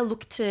think I'm going to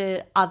look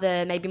to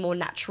other maybe more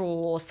natural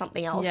or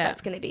something else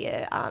that's going to be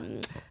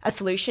a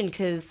solution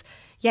because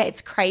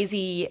it's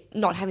crazy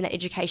not having that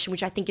education,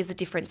 which I think is the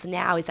difference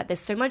now is that there's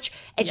so much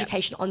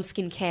education on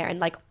skincare and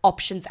like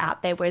options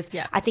out there. Whereas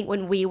I think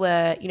when we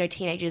were,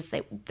 teenagers,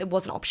 there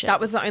wasn't options.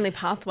 That was the only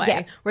pathway.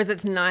 Yeah. Whereas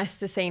it's nice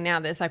to see now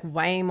there's like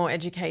way more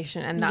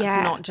education and that's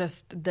not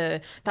just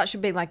that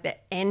should be like the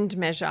end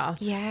measure.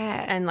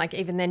 Yeah. And like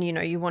even then,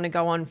 you want to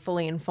go on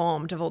fully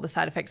informed of all the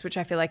side effects, which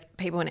I feel like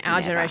people in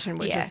our generation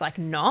were just like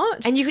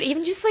not. And you could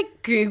even just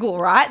like Google,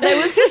 right? There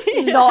was just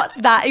not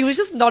that. It was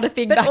just not a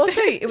thing. But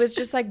also it was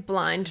just like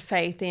blind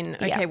faith in,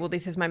 okay, well,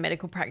 this is my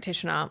medical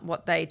practitioner,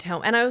 what they tell.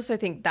 And I also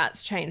think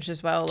that's changed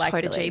as well. Like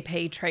the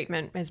GP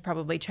treatment has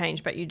probably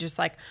changed, but you just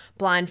like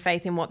blind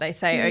faith in what they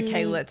say,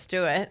 okay, let's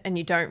do it. And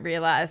you don't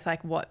realize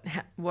like what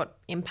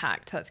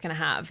impact that's going to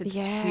have. It's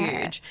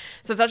huge.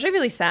 So it's actually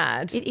really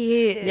sad. It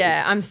is.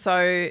 Yeah. I'm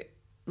so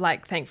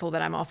like thankful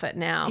that I'm off it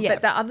now. Yeah.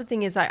 But the other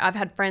thing is like I've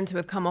had friends who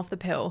have come off the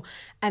pill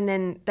and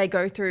then they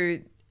go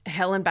through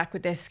hell and back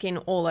with their skin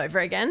all over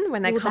again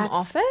when they come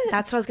off it.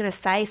 That's what I was going to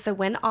say. So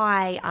when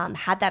I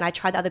had that and I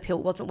tried the other pill,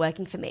 it wasn't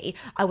working for me.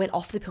 I went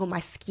off the pill, my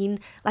skin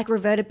like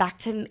reverted back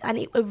to, and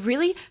it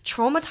really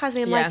traumatized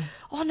me. I'm like,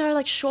 oh no,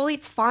 like surely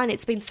it's fine.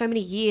 It's been so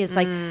many years.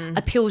 Like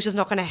a pill is just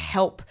not going to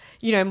help,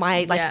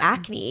 my like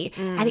acne.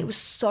 And it was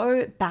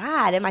so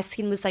bad. And my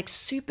skin was like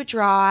super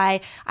dry.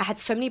 I had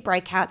so many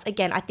breakouts.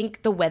 Again, I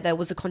think the weather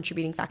was a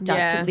contributing factor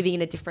to living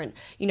in a different,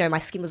 my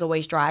skin was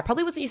always dry. I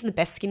probably wasn't using the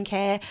best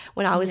skincare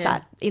when I was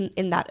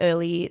in that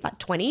early like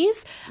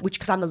 20s, which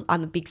because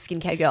I'm a big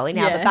skincare girly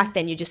now, but back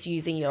then you're just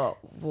using your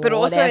whatever. But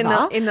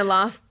also in the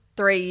last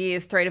 3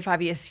 to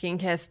 5 years,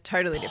 skincare is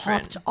totally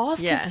different. Popped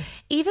off. Because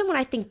even when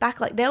I think back,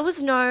 like there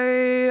was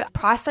no,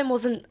 Priceline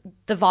wasn't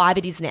the vibe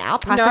it is now.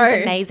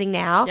 Priceline's amazing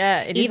now.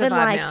 Yeah, it is even the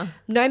vibe like now.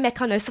 No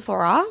Mecca, no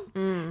Sephora.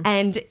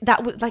 And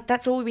that was like,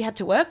 that's all we had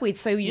to work with.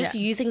 So you're just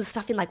using the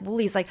stuff in like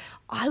Woolies. Like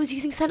I was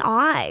using St.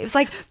 Ives,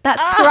 like that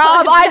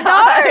scrub. I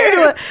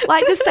know.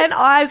 Like the St.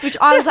 Ives, which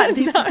I was like,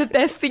 this is the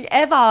best thing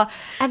ever.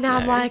 And now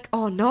I'm like,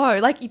 oh no,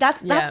 like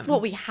that's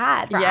what we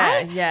had,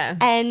 right? Yeah.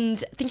 And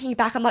thinking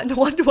back, I'm like, no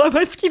wonder why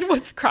my skin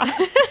was cracked.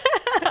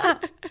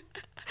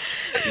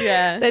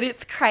 That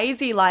it's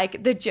crazy,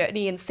 like the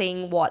journey and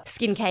seeing what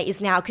skincare is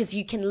now, because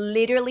you can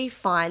literally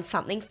find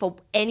something for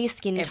any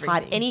skin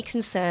type, any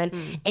concern,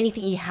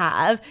 anything you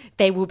have.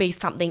 There will be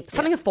something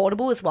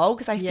affordable as well,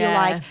 because I feel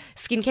like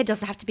skincare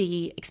doesn't have to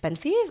be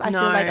expensive. I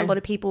feel like a lot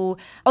of people,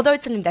 although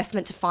it's an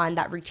investment to find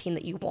that routine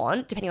that you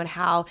want, depending on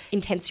how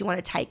intense you want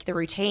to take the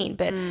routine,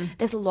 but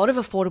there's a lot of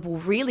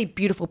affordable, really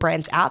beautiful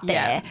brands out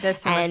there. There's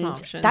so much more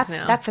options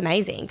now. That's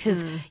amazing,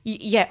 because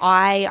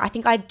I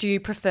think I do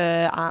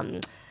prefer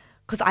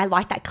because I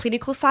like that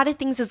clinical side of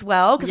things as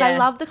well, because I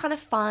love the kind of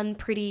fun,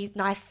 pretty,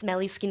 nice,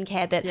 smelly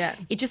skincare, but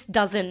it just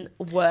doesn't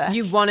work.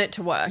 You want it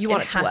to work. You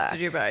want it to work. It has to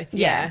do both.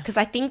 Yeah, because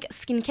I think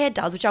skincare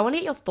does, which I want to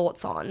get your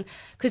thoughts on,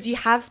 because you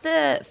have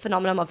the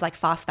phenomenon of like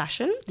fast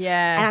fashion.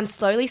 Yeah. And I'm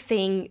slowly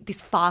seeing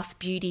this fast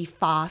beauty,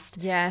 fast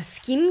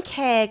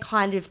skincare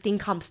kind of thing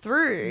come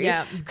through.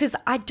 Yeah. Because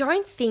I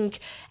don't think,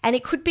 and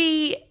it could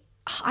be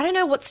I don't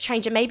know what's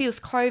changed. And maybe it was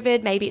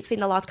COVID, maybe it's been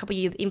the last couple of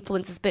years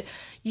influences, but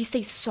you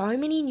see so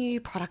many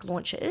new product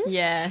launches.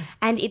 Yeah.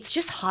 And it's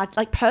just hard.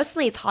 Like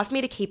personally, it's hard for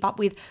me to keep up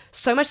with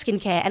so much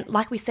skincare. And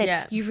like we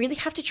said, you really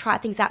have to try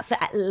things out for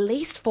at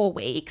least 4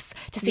 weeks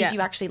to see if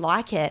you actually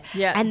like it.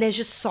 Yeah. And there's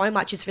just so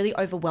much. It's really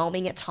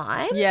overwhelming at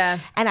times. Yeah.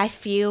 And I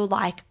feel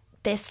like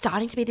there's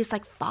starting to be this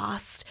like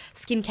fast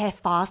skincare,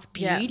 fast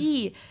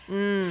beauty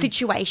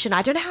situation.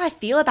 I don't know how I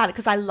feel about it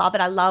because I love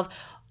it. I love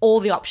all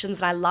the options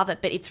and I love it,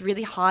 but it's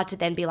really hard to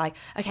then be like,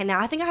 okay, now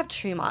I think I have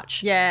too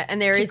much. Yeah,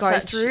 and there to is go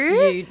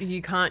through.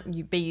 You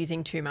can't be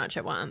using too much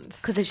at once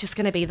because it's just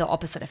going to be the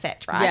opposite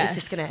effect, right? Yes.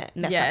 It's just going to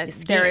mess up your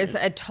skin. There is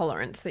a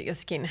tolerance that your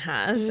skin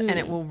has, and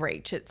it will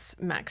reach its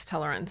max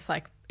tolerance,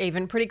 like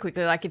even pretty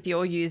quickly. Like if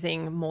you're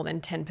using more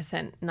than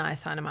 10%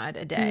 niacinamide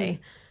a day,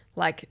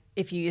 like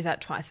if you use that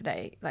twice a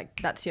day, like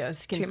that's your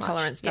skin's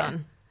tolerance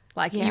done.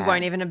 Like you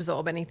won't even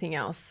absorb anything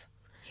else.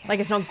 Like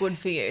it's not good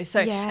for you. So,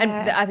 and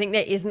I think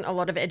there isn't a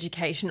lot of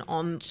education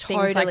on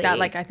things like that.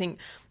 Like I think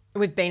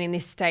we've been in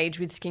this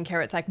stage with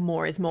skincare. It's like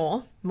more is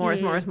more, more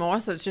is more is more.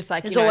 So it's just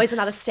like, there's always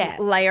another step.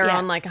 Layer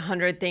on like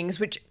 100 things,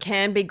 which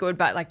can be good,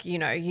 but like, you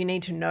know, you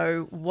need to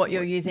know what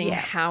you're using,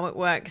 how it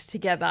works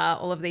together,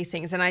 all of these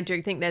things. And I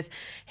do think there's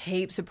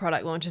heaps of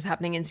product launches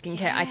happening in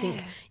skincare. I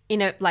think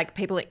like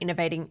people are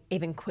innovating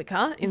even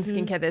quicker in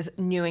skincare. There's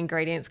new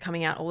ingredients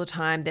coming out all the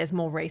time. There's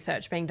more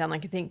research being done.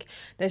 Like I think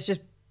there's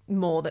just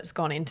more that's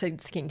gone into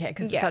skincare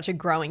because it's such a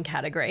growing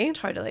category.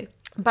 Totally.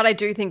 But I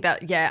do think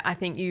that, I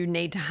think you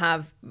need to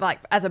have, like,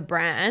 as a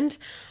brand,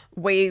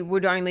 we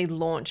would only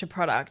launch a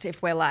product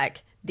if we're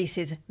like, this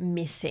is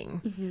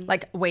missing.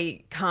 Like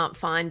we can't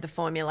find the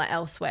formula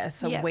elsewhere,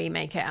 so we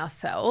make it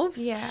ourselves.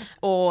 Yeah.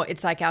 Or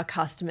it's like our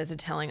customers are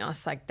telling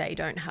us like they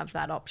don't have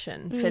that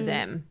option for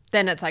them.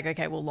 Then it's like,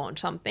 okay, we'll launch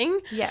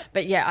something. Yeah.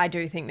 But yeah, I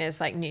do think there's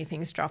like new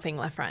things dropping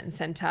left, right and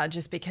centre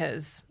just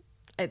because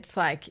it's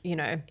like, you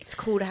know. It's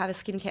cool to have a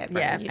skincare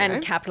brand,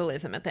 and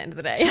capitalism at the end of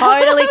the day.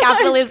 Totally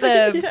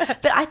capitalism.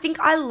 But I think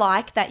I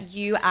like that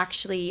you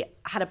actually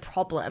had a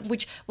problem,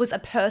 which was a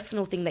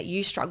personal thing that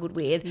you struggled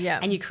with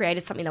and you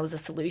created something that was a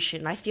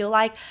solution. I feel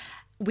like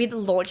with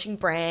launching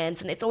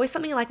brands, and it's always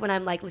something like when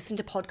I'm like listening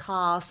to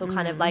podcasts or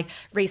kind of like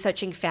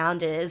researching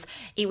founders,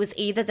 it was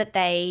either that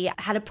they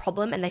had a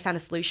problem and they found a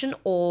solution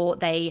or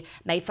they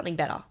made something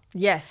better.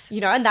 Yes. You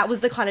know, and that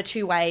was the kind of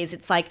two ways.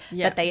 It's like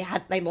that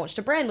they launched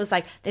a brand was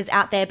like, there's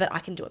out there, but I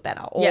can do it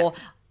better. Or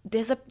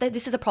this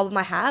is a problem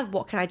I have.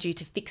 What can I do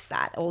to fix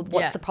that? Or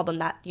what's the problem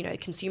that, you know,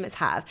 consumers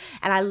have?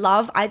 And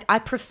I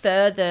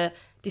prefer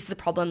this is a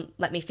problem,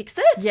 let me fix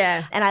it.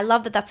 Yeah. And I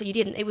love that that's what you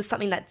did. And it was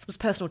something that was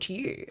personal to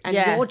you and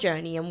your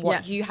journey and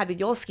what you had with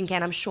your skincare.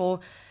 And I'm sure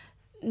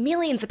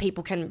millions of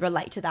people can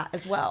relate to that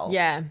as well.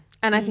 Yeah.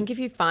 And I think if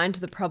you find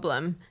the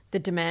problem, the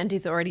demand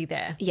is already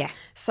there. Yeah.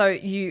 So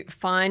you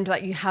find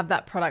like you have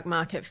that product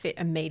market fit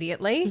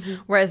immediately.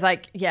 Whereas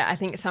like, I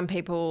think some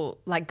people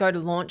like go to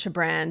launch a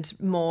brand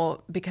more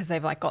because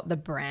they've like got the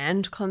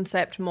brand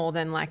concept more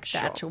than like the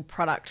actual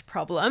product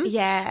problem.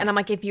 Yeah. And I'm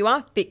like, if you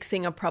are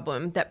fixing a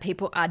problem that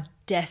people are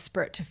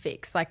desperate to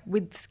fix, like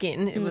with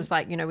skin, it was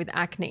like, you know, with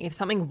acne, if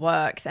something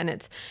works and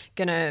it's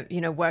going to, you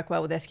know, work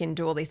well with their skin,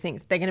 do all these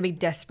things, they're going to be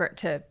desperate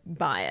to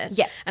buy it.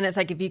 Yeah. And it's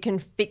like if you can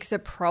fix a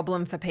problem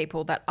for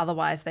people that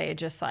otherwise they are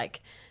just like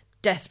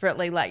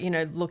desperately like, you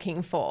know,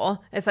 looking for,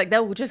 it's like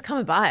they'll just come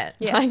and buy it.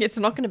 Yeah. Like it's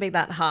not going to be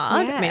that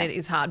hard. I mean, it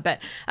is hard, but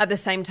at the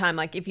same time,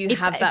 like if you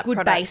have that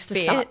good base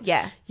to start,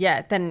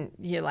 then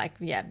you're like,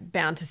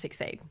 bound to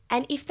succeed.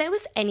 And if there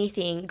was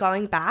anything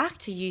going back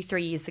to you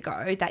 3 years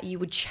ago that you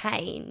would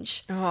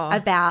change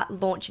about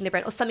launching the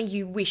brand or something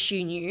you wish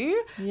you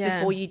knew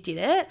before you did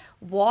it,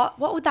 what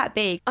would that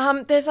be?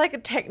 There's like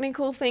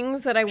technical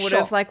things that I would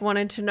have like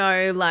wanted to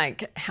know,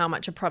 like how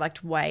much a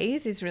product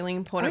weighs is really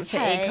important for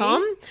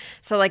e-com.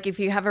 So like if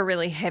you have a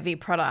really heavy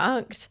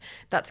product,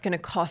 that's going to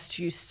cost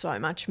you so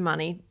much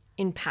money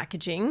in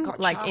packaging,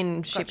 like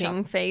in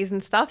shipping fees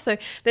and stuff. So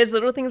there's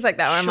little things like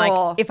that where I'm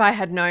like, if I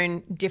had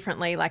known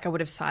differently, like I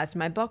would have sized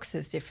my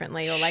boxes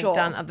differently or like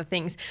done other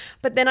things.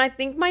 But then I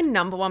think my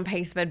number one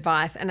piece of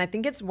advice, and I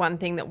think it's one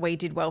thing that we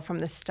did well from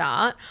the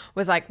start,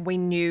 was like we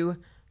knew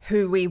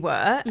who we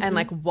were and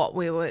like what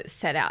we were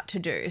set out to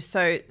do.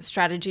 So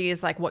strategy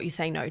is like what you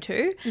say no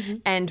to,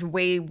 and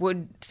we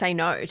would say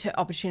no to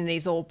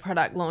opportunities or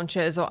product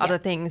launches or other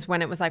things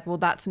when it was like, well,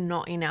 that's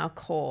not in our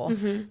core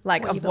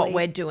like of what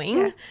we're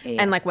doing.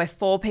 And like we're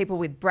for people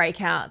with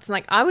breakouts. And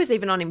like I was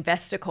even on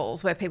investor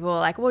calls where people were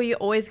like, well, you're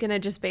always going to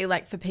just be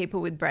like for people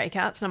with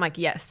breakouts. And I'm like,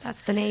 yes,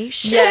 that's the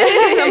niche.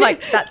 I'm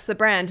like, that's the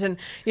brand. And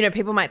you know,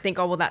 people might think,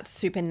 oh well, that's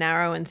super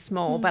narrow and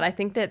small, but I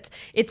think that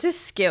it's a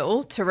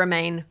skill to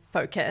remain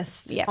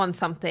focused on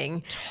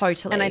something.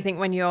 Totally. And I think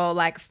when you're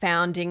like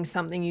founding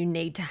something, you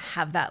need to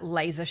have that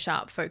laser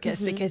sharp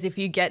focus, because if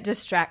you get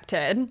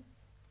distracted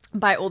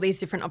by all these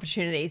different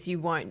opportunities, you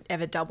won't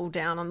ever double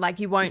down on, like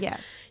you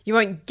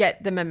won't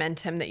get the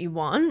momentum that you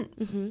want.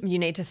 You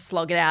need to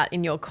slog it out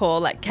in your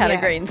core like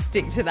category and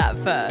stick to that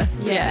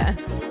first.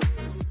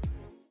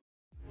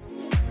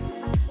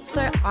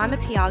 So I'm a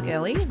PR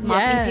girly,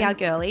 marketing PR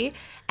girly,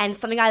 and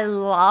something I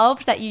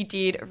loved that you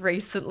did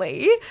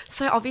recently.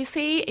 So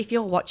obviously, if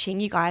you're watching,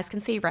 you guys can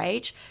see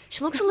Rach.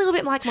 She looks a little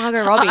bit like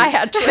Margot Robbie. I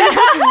actually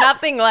look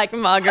nothing like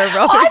Margot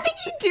Robbie. I think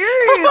you do.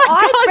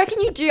 I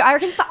reckon you do. I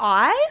reckon it's the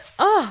eyes.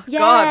 Oh, yeah.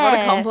 God,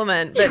 what a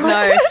compliment. But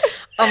no.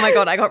 Oh my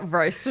God, I got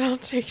roasted on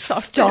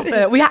TikTok. Stop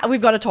it.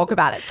 We've got to talk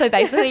about it. So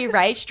basically,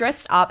 Rach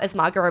dressed up as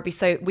Margot Robbie.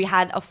 So we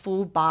had a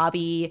full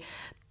Barbie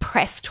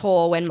press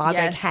tour when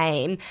Margot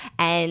came,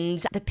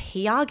 and the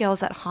PR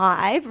girls at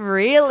Hive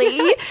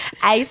really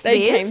aced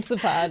They this. came to the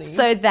party.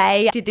 So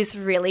they did this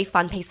really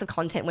fun piece of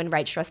content when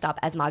Rach dressed up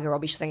as Margot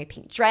Robbie. She was wearing a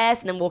pink dress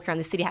and then walking around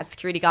the city, had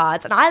security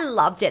guards, and I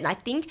loved it. And I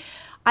think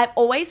I've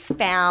always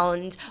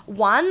found,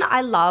 one,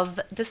 I love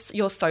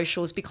your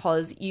socials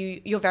because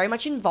you're very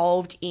much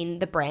involved in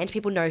the brand.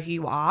 People know who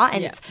you are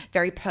and it's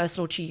very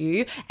personal to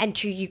you. And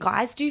two, you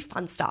guys do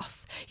fun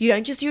stuff. You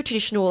don't just do your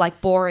traditional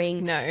like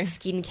boring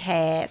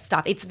skincare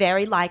stuff. It's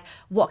very like,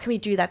 what can we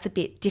do that's a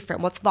bit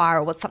different? What's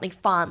viral? What's something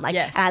fun? Like,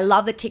 and I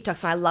love the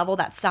TikToks and I love all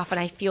that stuff. And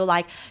I feel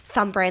like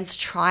some brands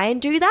try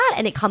and do that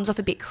and it comes off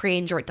a bit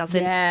cringe or it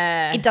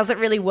doesn't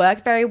really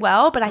work very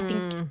well. But I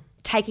think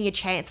taking a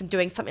chance and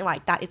doing something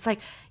like that, it's like,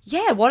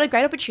 yeah, what a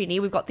great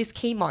opportunity. We've got this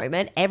key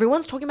moment.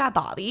 Everyone's talking about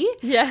Barbie.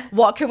 Yeah.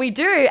 What can we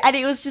do? And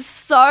it was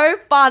just so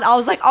fun. I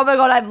was like, oh my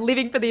God, I'm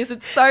living for this.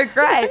 It's so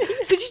great.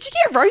 So did you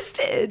get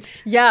roasted?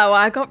 Yeah, well,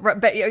 I got,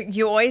 but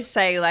you always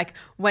say like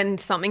when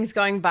something's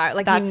going viral,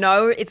 like you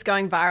know it's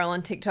going viral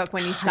on TikTok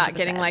when you start 100%.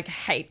 Getting like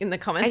hate in the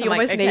comments. And you I'm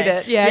almost like, need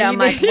it. Yeah, I'm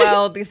like,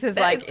 well, this is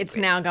like, it's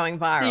now going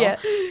viral. Yeah.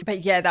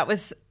 But yeah, that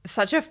was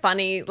such a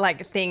funny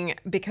like thing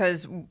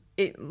because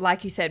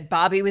like you said,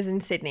 Barbie was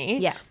in Sydney.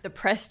 Yeah. The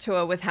press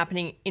tour was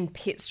happening in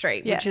Pitt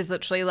Street, which is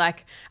literally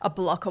like a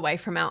block away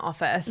from our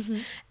office.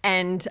 Mm-hmm.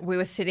 And we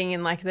were sitting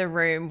in like the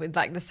room with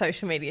like the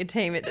social media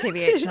team at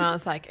TVH and I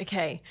was like,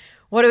 okay,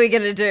 what are we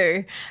going to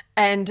do?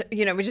 And,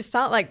 you know, we just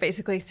start like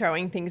basically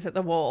throwing things at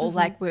the wall. Mm-hmm.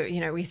 Like,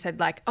 we said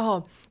like,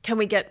 oh, can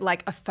we get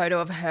like a photo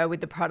of her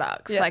with the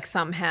products like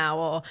somehow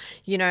or,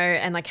 you know,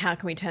 and like how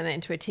can we turn that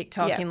into a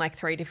TikTok in like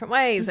 3 different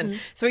ways? Mm-hmm. And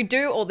so we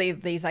do all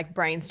these like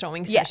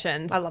brainstorming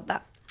sessions. I love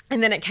that.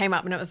 And then it came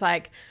up and it was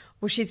like,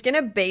 well, she's going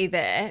to be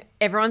there.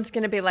 Everyone's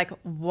going to be like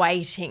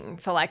waiting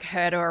for like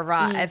her to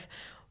arrive.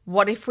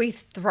 What if we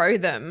throw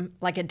them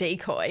like a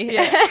decoy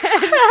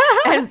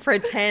and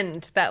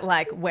pretend that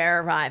like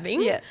we're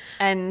arriving? Yeah.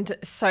 And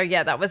so,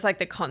 yeah, that was like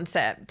the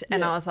concept.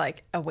 And I was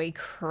like, are we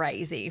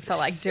crazy for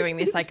like doing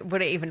this? Like,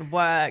 would it even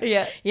work?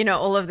 Yeah. You know,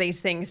 all of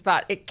these things.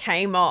 But it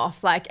came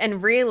off like,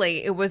 and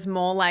really it was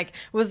more like,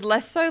 it was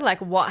less so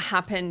like what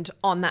happened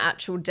on the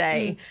actual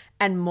day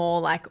and more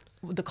like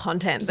the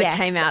content that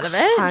came out of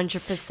it.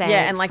 100%.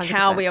 Yeah, and like 100%.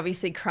 How we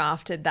obviously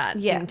crafted that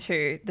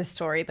into the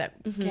story that,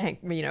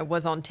 you know,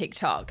 was on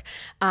TikTok.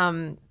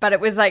 But it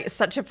was like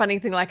such a funny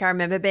thing. Like I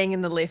remember being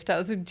in the lift. I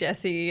was with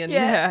Jessie and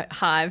her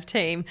Hive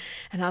team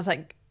and I was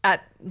like,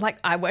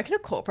 I work in a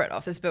corporate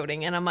office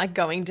building and I'm like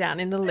going down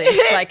in the lift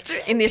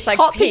like in this like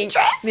hot pink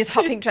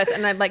dress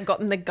and I'd like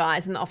gotten the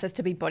guys in the office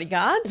to be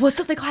bodyguards. Was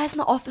it the guys in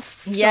the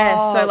office?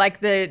 Yeah, so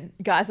like the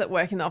guys that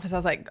work in the office, I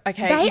was like,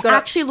 okay. They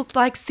actually looked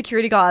like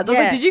security guards. I was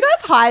like, did you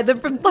guys hire them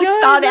from like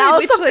Star Now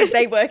or something?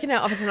 They work in our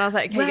office and I was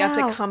like, okay, you have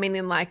to come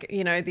in like,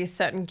 you know, this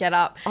certain get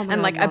up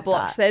and like I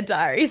blocked their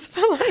diaries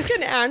for like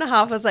an hour and a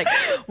half. I was like,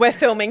 we're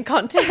filming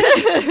content.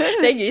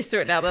 They're used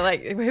to it now. They're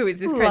like, who is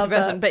this crazy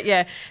person? But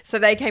yeah, so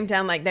they came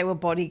down like they were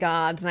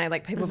bodyguards and I had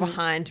like people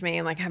behind me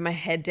and like had my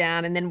head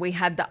down and then we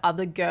had the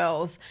other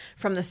girls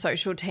from the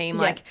social team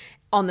like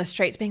on the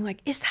streets being like,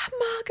 is that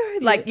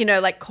Margot? Like, you know,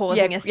 like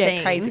causing a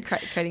scene. Crazy.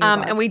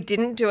 And we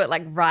didn't do it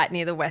like right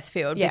near the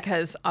Westfield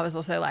because I was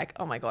also like,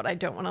 oh my God, I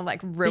don't want to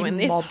like ruin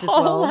this whole, as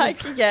well.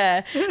 Like,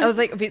 I was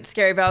like a bit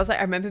scary, but I was like,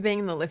 I remember being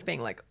in the lift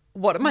being like,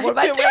 what am I doing?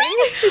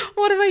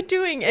 What am I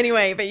doing?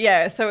 Anyway, but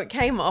yeah, so it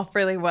came off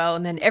really well.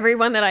 And then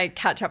everyone that I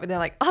catch up with, they're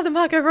like, oh, the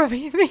Margot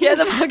Robbie thing. Yeah,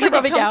 the Margot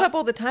Robbie it comes up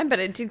all the time, but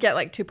it did get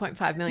like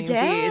 2.5 million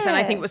views. And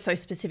I think it was so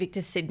specific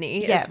to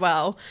Sydney as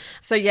well.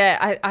 So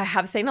yeah, I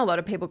have seen a lot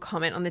of people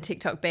comment on the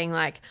TikTok being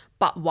like,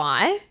 but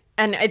why?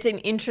 And it's an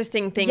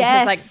interesting thing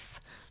because like,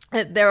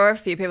 there were a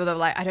few people that were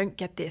like, I don't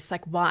get this.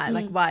 Like, why?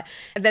 Like, why?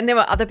 And then there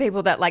were other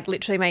people that like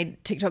literally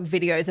made TikTok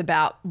videos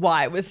about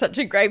why it was such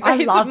a great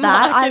piece of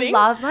marketing. I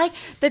love like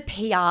the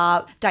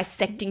PR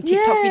dissecting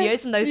TikTok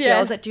videos and those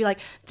girls that do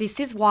like,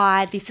 this is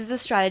why, this is a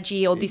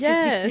strategy or this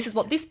is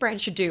what this brand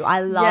should do.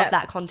 I love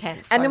that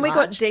content so And then we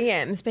much. got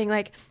DMs being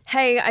like,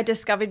 hey, I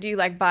discovered you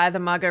like by the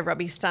Margot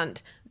Robbie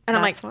stunt. And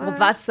I'm like, well,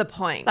 that's the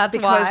point. That's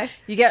because why.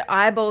 You get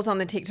eyeballs on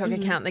the TikTok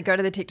account. They go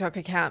to the TikTok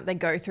account. They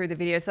go through the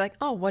videos. They're like,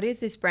 oh, what is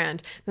this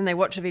brand? Then they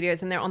watch the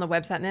videos and they're on the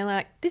website and they're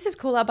like, this is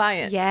cool. I'll buy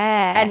it.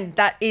 Yeah. And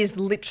that is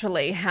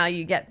literally how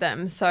you get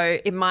them. So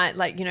it might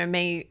like, you know,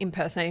 me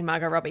impersonating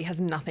Margot Robbie has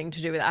nothing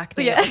to do with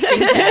acne or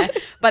skincare.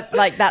 But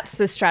like that's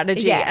the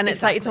strategy. And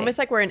it's like, it's almost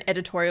like we're an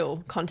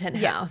editorial content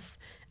house.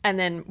 and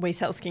then we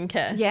sell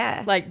skincare.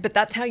 Yeah. Like, but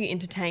that's how you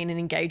entertain and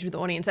engage with the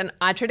audience. And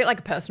I treat it like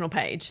a personal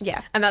page.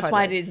 Yeah, And that's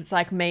why it totally. is. It's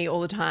like me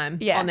all the time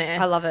Yeah, on there.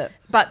 I love it.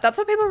 But that's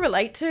what people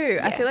relate to.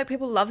 I feel like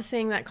people love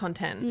seeing that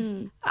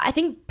content. I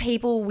think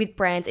people with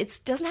brands,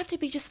 it doesn't have to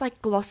be just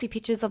like glossy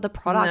pictures of the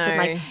product. No. And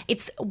like,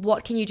 it's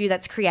what can you do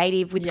that's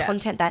creative with Yeah.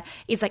 content that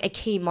is like a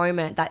key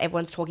moment that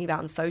everyone's talking about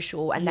on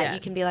social, and that Yeah. you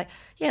can be like,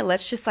 yeah,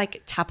 let's just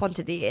like tap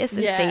onto this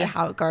and Yeah. see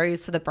how it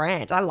goes for the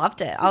brand. I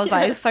loved it. I was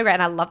like, it's so great.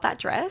 And I love that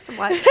dress. I'm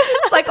like,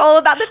 it's like all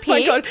about the Oh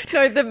my pink.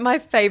 God. No, my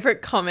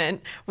favorite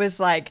comment was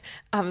like,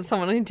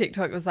 someone on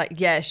TikTok was like,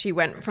 yeah, she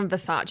went from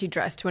Versace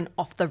dress to an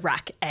off the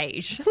rack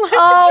age. Like,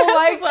 Oh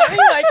my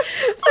God.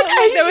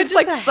 Age they were is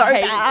like just so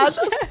hate. bad.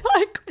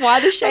 Like, why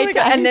the Oh shade my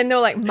God. down? And then they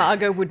were like,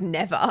 Margot would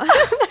never.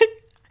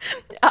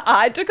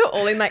 I took it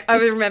all in. Like, I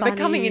It's remember funny.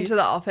 coming into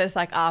the office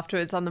like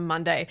afterwards on the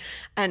Monday,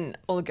 and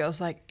all the girls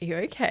were like, "Are you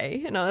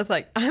okay?" And I was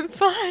like, "I'm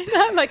fine."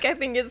 I'm like, I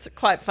think it's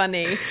quite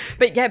funny.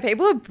 But yeah,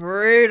 people are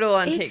brutal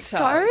on It's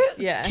TikTok.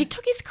 so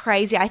TikTok is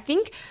crazy. I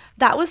think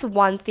that was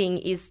one thing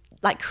is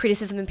like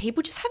criticism and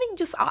people just having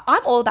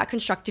I'm all about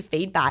constructive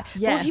feedback.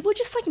 But Yeah. when people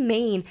just like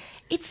mean,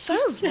 it's so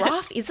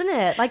rough, isn't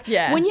it? Like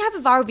Yeah. when you have a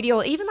viral video,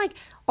 or even like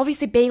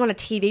obviously being on a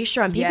TV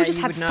show and people Yeah, just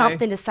you have would know.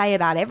 something to say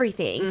about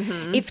everything.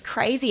 It's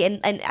crazy.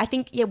 And I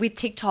think, with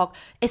TikTok,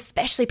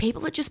 especially,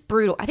 people are just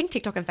brutal. I think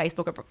TikTok and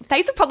Facebook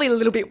probably a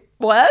little bit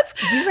worse.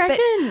 You But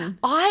reckon?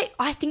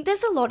 I think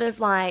there's a lot of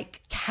like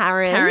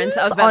Karens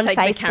I was about on to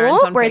say the Facebook,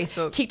 Karens on whereas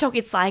Facebook. TikTok,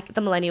 it's like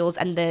the millennials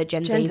and the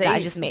Gen Zs that are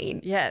just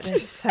mean. Yeah,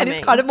 there's so And many.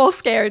 it's kind of more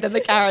scary than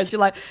the Karens. You're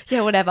like,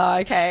 yeah, whatever,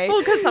 okay. Well,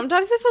 because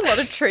sometimes there's a lot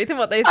of truth in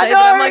what they say, I but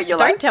I'm know, like, you're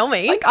don't like- tell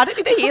me. Like, I don't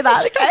need to hear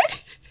that, okay?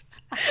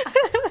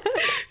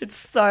 It's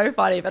so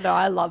funny, but no,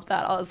 I love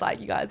that. I was like,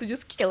 you guys are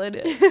just killing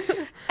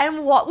it.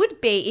 And what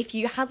would be if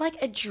you had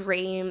like a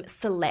dream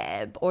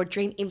celeb or a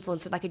dream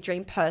influencer, like a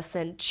dream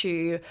person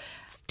to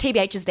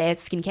TBH is their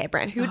skincare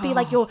brand? Who would be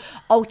like your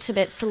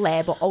ultimate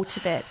celeb or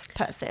ultimate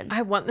person?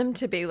 I want them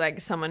to be like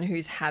someone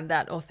who's had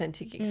that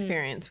authentic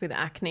experience with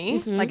acne.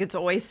 Like, it's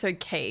always so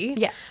key.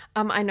 Yeah.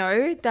 I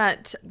know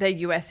that the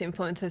US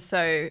influencers,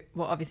 so,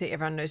 well, obviously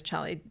everyone knows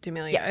Charli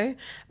D'Amelio,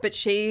 but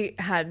she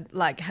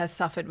has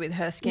suffered with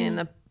her skin in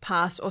the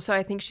past. Also,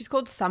 I think she's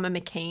called Summer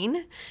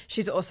McKean.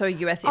 She's also a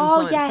US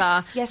influencer.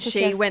 Oh, yes.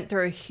 She went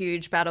through a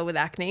huge battle with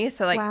acne.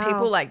 So like Wow.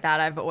 people like that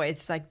I've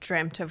always like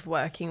dreamt of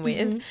working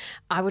with.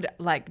 I would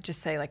like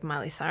just say like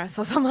Miley Cyrus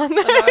or someone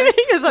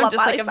because I'm Love just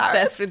like Miley Cyrus.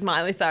 obsessed with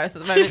Miley Cyrus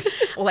at the moment.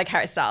 Or like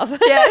Harry Styles.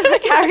 Yeah,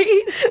 like Harry.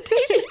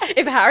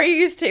 If Harry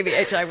used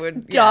TBH, I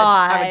would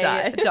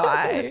die.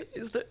 die.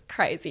 It's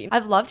crazy.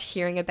 I've loved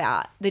hearing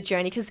about the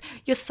journey because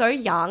you're so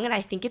young, and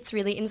I think it's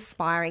really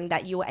inspiring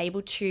that you were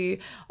able to,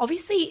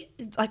 obviously,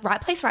 like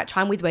right place, right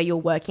time with where you're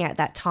working at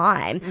that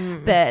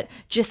time, but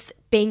just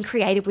being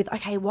creative with,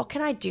 okay, what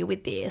can I do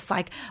with this?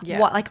 Like,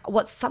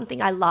 what's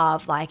something I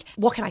love? Like,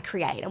 what can I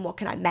create and what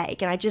can I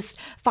make? And I just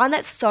find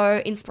that so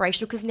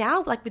inspirational because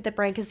now, like with the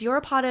brand, because you're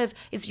a part of,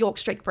 is York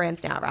Street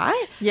Brands now,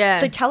 right? Yeah.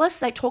 So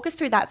talk us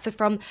through that. So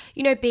from,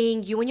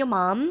 being you and your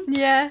mum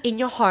in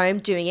your home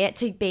doing it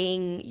to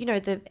being,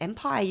 the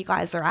empire you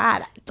guys are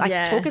at.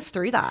 Like, talk us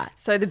through that.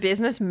 So the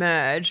business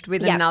merged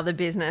with another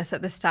business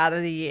at the start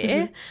of the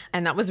year,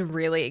 and that was a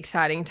really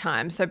exciting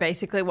time. So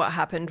basically what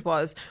happened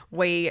was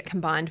we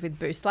combined with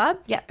Boost Lab,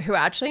 who are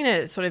actually in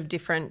a sort of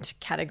different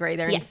category.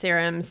 They're in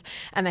serums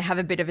and they have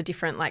a bit of a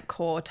different like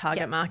core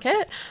target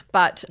market,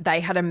 but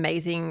they had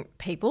amazing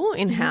people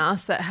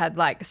in-house that had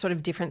like sort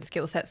of different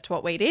skill sets to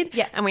what we did.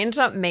 Yeah. And we ended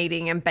up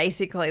meeting, and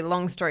basically,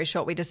 long story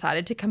short, we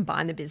decided to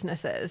combine the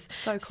businesses.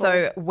 So cool.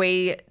 So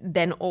we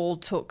then all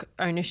took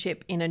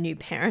ownership in a new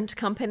parent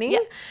company,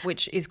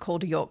 which is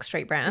called York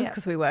Street Brands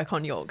because we work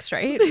on York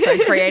Street. So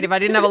creative. I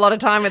didn't have a lot of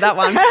time with that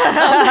one.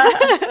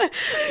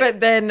 But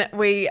then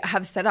we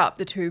have set up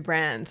the two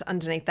brands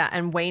underneath that,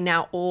 and we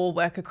now all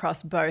work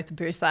across both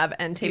Boost Lab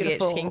and TBH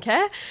Beautiful.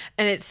 Skincare.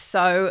 And it's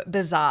so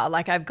bizarre.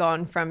 Like, I've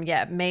gone from,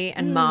 me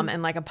and mum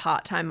and like a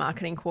part-time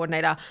marketing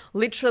coordinator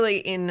literally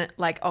in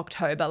like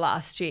October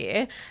last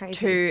year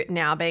to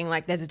now being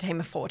like, there's a team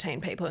of 14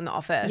 people in the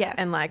office. Yeah.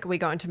 And like we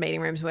go into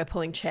meeting rooms, we're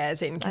pulling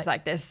chairs in because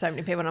like there's so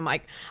many people, and I'm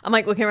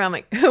like looking around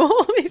like, who are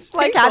all these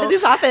people? Like, how did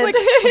this happen? Like,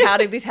 how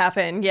did this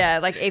happen? Yeah,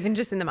 like even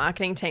just in the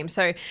marketing team.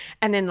 So,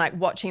 and then like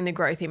watching the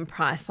growth in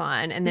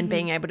Priceline, and then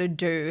being able to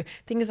do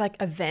things like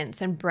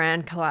events and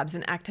brand collabs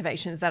and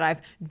activations that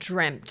I've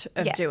dreamt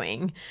of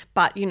doing.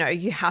 But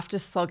you have to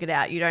slog it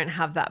out. You don't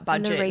have that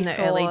budget in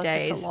the early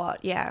days. It's a lot,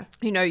 yeah.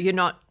 You're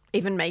not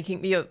even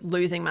you're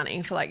losing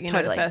money for like,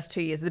 Totally. the first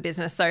 2 years of the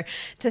business. So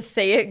to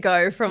see it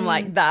go from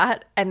like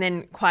that and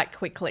then quite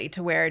quickly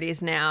to where it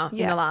is now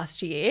in the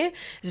last year,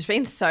 it's just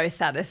been so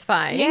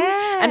satisfying.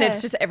 Yeah. And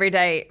it's just every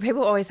day,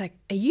 people are always like,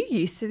 are you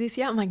used to this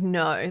yet? I'm like,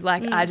 no.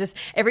 Like I just,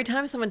 every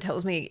time someone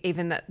tells me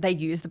even that they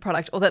use the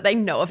product or that they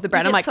know of the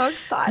brand, I'm like, so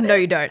excited. no,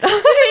 you don't.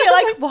 You're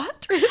like,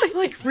 what? I'm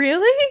like,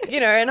 really?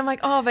 And I'm like,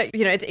 oh, but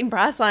it's in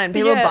Priceline.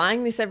 People are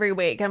buying this every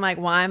week. I'm like,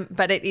 why?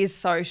 But it is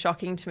so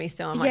shocking to me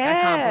still. I'm like,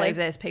 I can't believe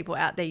there's people people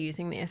out there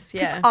using this.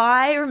 Because Yeah.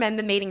 I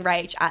remember meeting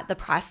Rach at the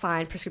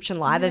Priceline Prescription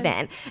Live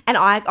event, and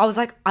I was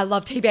like, I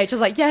love TBH. I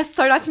was like, yes,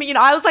 so nice to meet you. And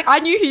I was like, I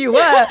knew who you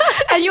were.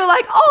 And you were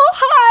like, oh,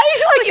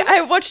 hi. Like,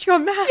 I watched your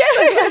match.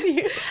 I love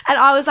you. And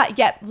I was like,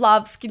 yep,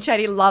 love Skin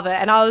Shady, love it.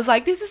 And I was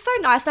like, this is so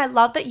nice. And I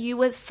love that you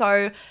were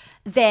so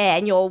there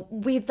and you're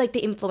with like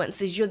the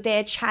influencers, you're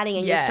there chatting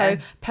and you're so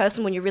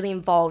personal when you're really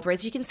involved.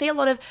 Whereas you can see a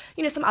lot of,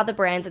 you know, some other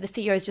brands that the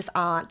CEOs just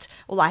aren't,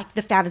 or like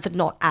the founders are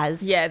not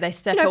as. Yeah, they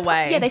step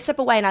away. Yeah, they step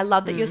away. And I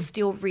love that you're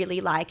still really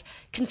like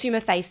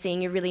consumer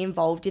facing. You're really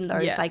involved in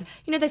those like,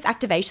 you know, those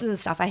activations and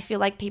stuff. I feel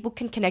like people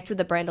can connect with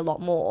the brand a lot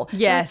more.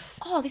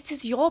 Yes. Like, oh, this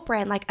is your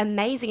brand, like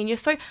amazing. And you're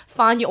so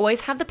fun. You always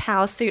have the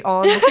power suit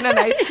on, looking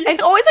amazing. And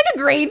it's always like a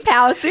green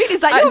power suit.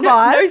 Is that your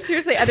vibe? No,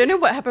 seriously. I don't know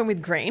what happened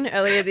with green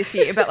earlier this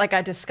year, but like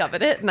I discovered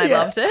it and I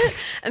loved it.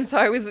 And so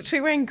I was literally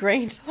wearing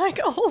green to like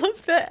all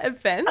of the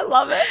events. I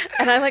love it.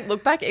 And I like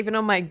look back even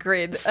on my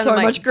grid. So and I'm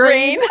like, much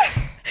green.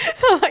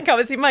 Like I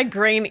was in my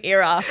green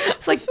era.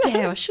 It's like,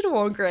 damn, I should have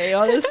worn green,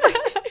 honestly.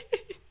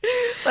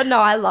 But no,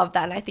 I love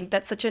that. And I think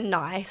that's such a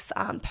nice,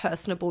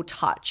 personable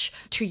touch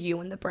to you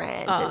and the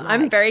brand. And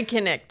I'm very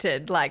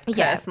connected, like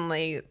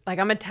personally, like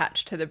I'm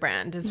attached to the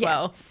brand as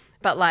well.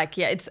 But like,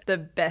 yeah, it's the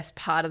best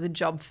part of the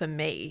job for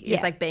me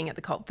is like being at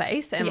the cult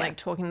face and like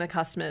talking to the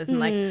customers and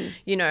like,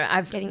 you know,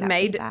 I've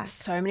made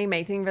so many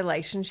amazing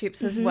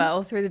relationships as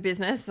well through the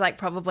business. Like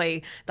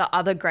probably the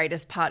other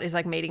greatest part is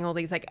like meeting all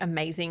these like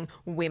amazing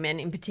women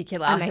in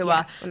particular who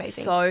are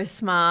so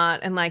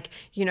smart and like,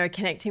 you know,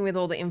 connecting with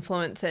all the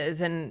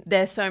influencers, and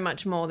they're so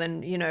much more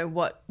than, you know,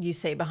 what you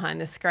see behind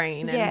the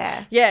screen.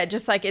 And yeah,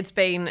 just like it's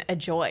been a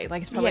joy.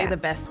 Like it's probably the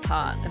best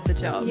part of the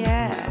job.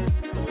 Yeah.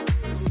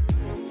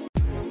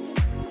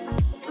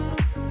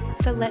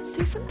 So let's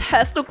do some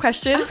personal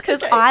questions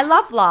because I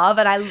love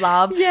and I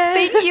love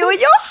seeing you and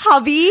your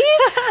hubby.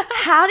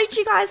 How did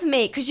you guys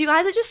meet? Because you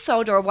guys are just so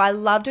adorable. I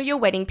loved all your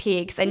wedding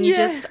pics and you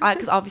just,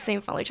 because obviously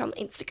I follow each other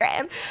on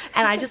Instagram,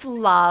 and I just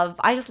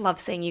love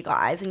seeing you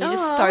guys, and you're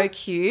just so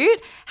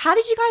cute. How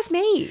did you guys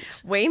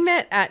meet? We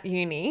met at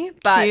uni,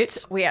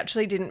 but we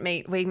actually didn't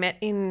meet. We met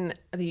in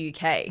the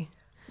UK.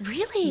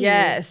 Really?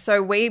 Yeah.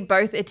 So we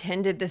both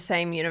attended the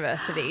same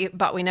university,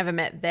 but we never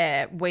met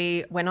there.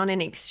 We went on an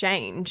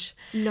exchange.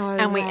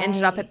 And we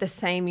ended up at the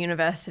same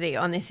university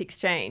on this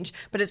exchange.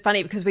 But it's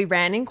funny because we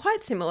ran in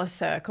quite similar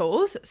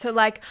circles. So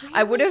like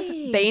I would have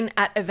been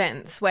at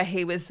events where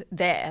he was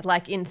there,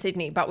 like in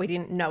Sydney, but we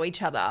didn't know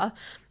each other.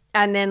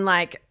 And then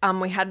like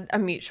we had a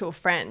mutual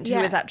friend who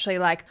was actually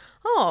like,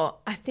 oh,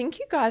 I think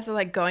you guys are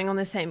like going on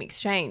the same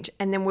exchange.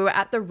 And then we were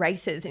at the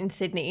races in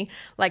Sydney,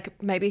 like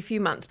maybe a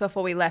few months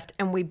before we left,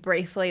 and we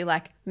briefly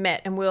like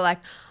met and we were like,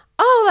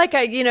 oh, like,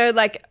 you know,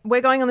 like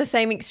we're going on the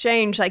same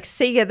exchange, like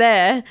see you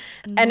there.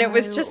 And it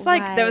was just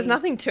like, there was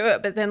nothing to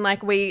it. But then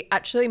like we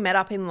actually met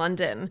up in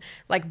London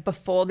like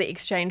before the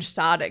exchange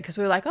started because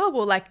we were like, oh,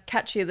 we'll like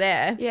catch you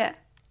there. Yeah.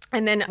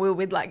 And then we were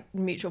with like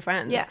mutual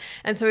friends. Yeah.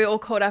 And so we all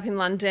caught up in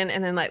London,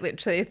 and then like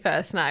literally the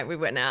first night we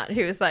went out,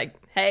 he was like,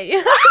 hey,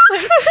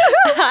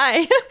 hi.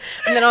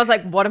 And then I was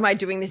like, what am I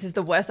doing? This is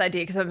the worst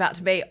idea because I'm about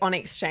to be on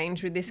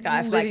exchange with this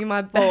guy for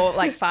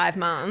like 5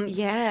 months.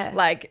 Yeah.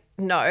 Like,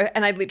 no.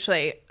 And I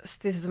literally,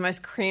 this is the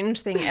most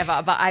cringe thing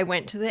ever, but I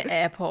went to the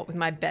airport with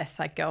my best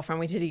like girlfriend.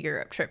 We did a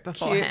Europe trip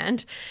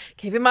beforehand.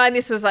 Keep in mind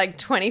this was like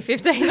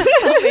 2015 or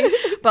something.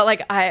 But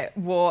like I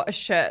wore a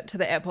shirt to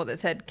the airport that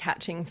said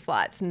catching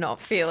flights,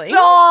 not feeling.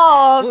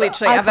 Stop!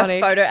 Literally, I have a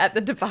photo at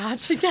the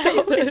departure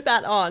gate with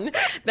that on.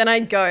 Then I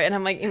go and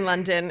I'm like in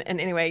London, and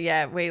anyway,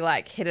 yeah, we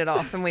like hit it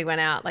off and we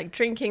went out like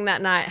drinking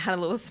that night, had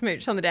a little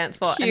smooch on the dance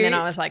floor. And then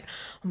I was like,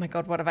 oh my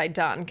God, what have I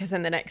done? Because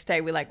then the next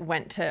day we like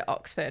went to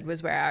Oxford,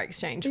 was where our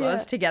exchange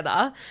was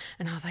together.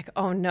 And I was like,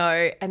 oh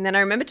no. And then I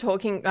remember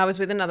talking, I was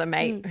with another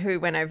mate who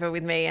went over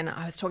with me, and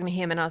I was talking to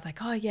him and I was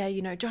like, oh yeah,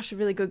 you know, Josh is a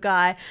really good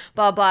guy,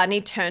 blah, blah. And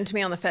he turned to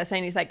me on the first day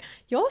and he's like,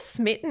 you're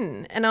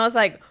smitten. And I was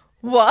like,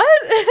 what?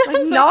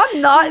 Like, no,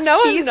 I'm not. No,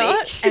 I'm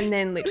not. And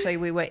then literally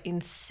we were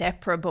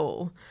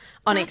inseparable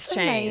on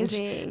exchange.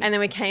 Amazing. And then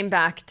we came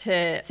back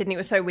to Sydney. It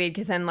was so weird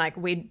because then like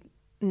we'd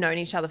known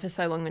each other for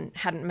so long and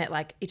hadn't met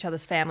like each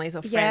other's families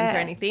or friends or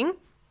anything.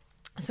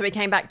 So we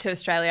came back to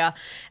Australia,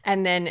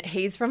 and then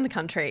he's from the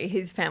country.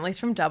 His family's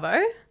from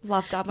Dubbo.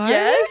 Love Dubbo.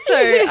 Yeah.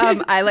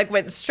 So I like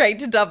went straight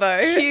to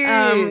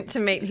Dubbo to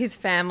meet his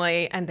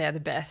family, and they're the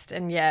best.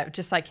 And yeah,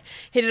 just like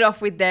hit it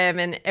off with them,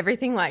 and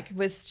everything like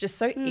was just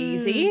so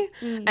easy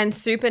and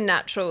super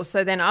natural.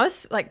 So then I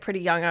was like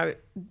pretty young. I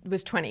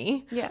was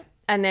 20. Yeah.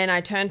 And then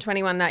I turned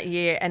 21 that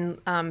year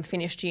and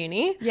finished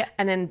uni. Yeah.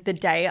 And then the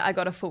day I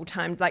got a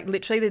full-time, like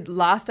literally the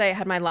last day I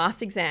had my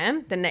last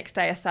exam, the next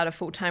day I started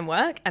full-time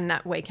work, and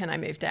that weekend I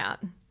moved out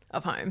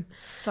of home.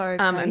 So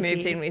crazy. I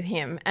moved in with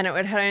him, and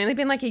it had only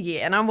been like a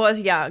year, and I was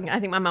young. I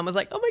think my mum was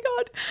like, oh my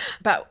God.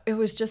 But it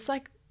was just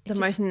like the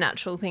most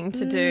natural thing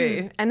to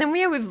do. And then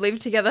we've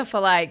lived together for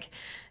like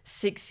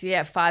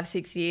 5,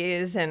 6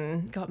 years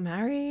and got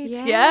married.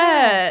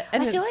 Yeah.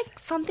 And I feel like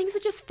some things are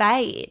just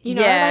fate, you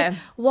know,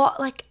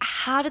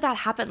 how did that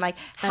happen? Like,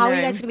 how are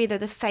you guys going to be there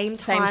at the same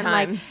time?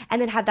 Like,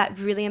 and then have that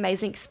really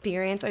amazing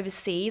experience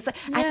overseas.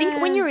 I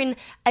think when you're in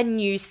a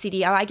new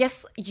city, I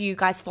guess you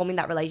guys forming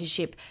that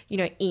relationship, you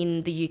know,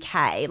 in the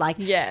UK, like,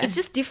 it's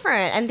just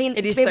different. And then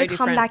to be able to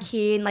come back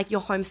here and like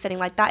your homesteading,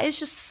 like that is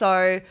just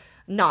so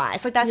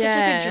nice. Like that's such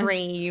a good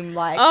dream,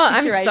 like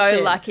situation. I'm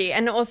so lucky.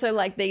 And also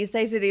like these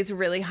days it is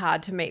really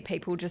hard to meet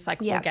people just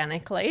like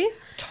organically.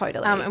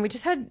 Totally. And we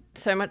just had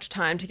so much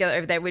time together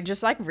over there. We're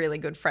just like really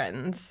good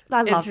friends.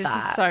 I love it's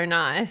just so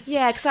nice.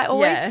 Yeah, because I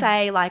always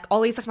say like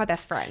Ollie's like my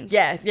best friend.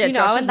 Yeah, you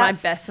Josh know, is my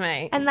best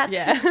mate. And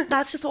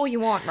that's just all you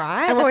want,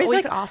 right? I'm that's always all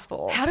like, you can ask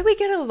for. How do we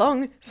get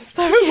along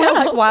so well?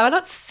 Like, why am I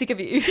not sick of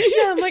you?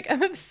 I'm like,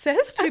 I'm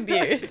obsessed with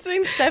you. It's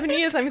been 7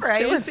 years. I'm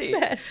still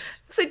obsessed.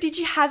 So did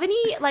you have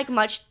any like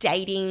much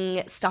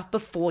dating stuff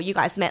before you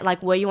guys met?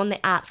 Like were you on the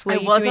apps? I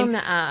was on the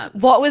apps.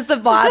 What was the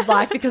vibe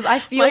like? Because I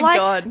feel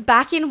like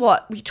back in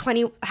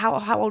 20,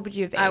 how old would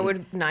you have been? I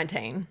would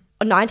 19.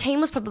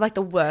 19 was probably like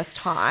the worst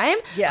time.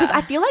 Yeah. Because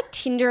I feel like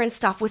Tinder and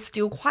stuff was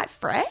still quite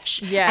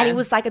fresh. Yeah. And it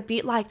was like a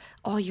bit like,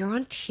 oh, you're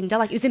on Tinder.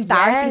 Like it was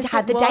embarrassing to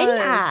have the dating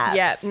apps.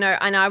 Yeah. No,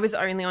 and I was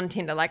only on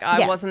Tinder. Like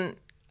I wasn't.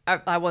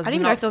 I was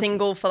not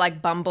single for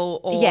like Bumble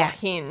or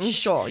Hinge.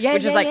 Sure. Yeah,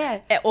 which is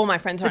like all my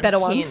friends are on better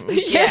Hinge.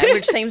 ones. Yeah,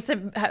 which seems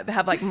to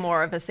have like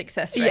more of a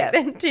success rate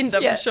than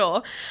Tinder for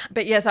sure.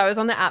 But yes, I was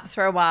on the apps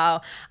for a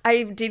while.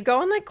 I did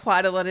go on like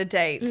quite a lot of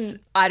dates.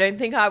 I don't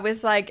think I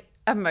was like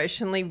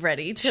emotionally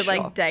ready to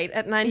like date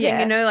at 19,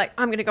 you know, like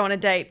I'm gonna go on a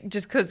date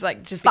just because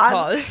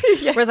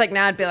whereas like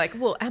now I'd be like,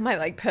 well, am I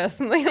like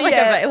personally like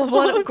available?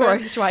 What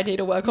growth do I need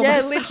to work on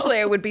myself? Literally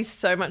it would be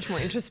so much more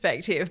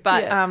introspective,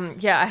 but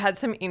I had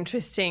some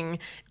interesting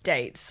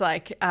dates.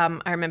 Like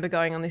I remember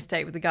going on this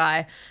date with a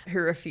guy who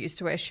refused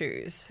to wear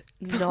shoes.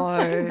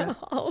 No.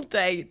 Whole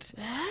date.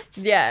 What?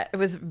 Yeah, it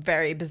was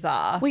very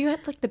bizarre. Were you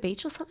at like the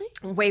beach or something?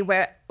 We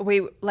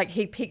like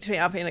he picked me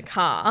up in a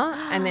car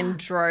and then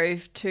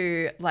drove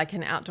to like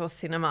an outdoor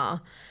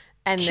cinema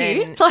and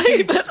cute.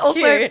 then but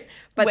also cute,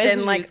 but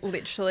then like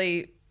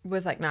literally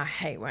was like, no, I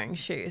hate wearing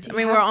shoes. I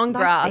mean, we're on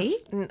grass.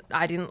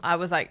 I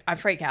was like, I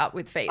freak out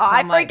with feet. So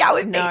I freak out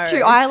with feet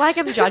too. I like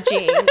am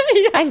judging.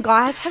 And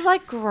guys have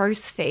like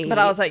gross feet. But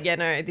I was like, yeah,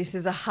 no, this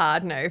is a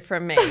hard no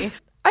from me.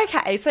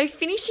 Okay, so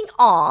finishing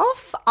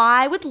off,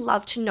 I would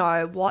love to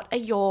know what are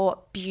your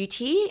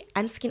beauty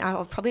and skin, I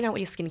probably know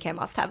what your skincare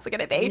must-haves are going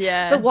to be,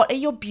 but what are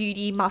your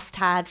beauty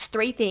must-haves,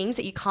 3 things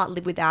that you can't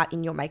live without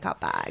in your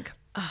makeup bag?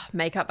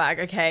 Makeup bag,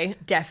 okay.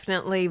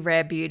 Definitely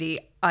Rare Beauty.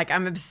 Like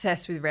I'm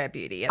obsessed with Rare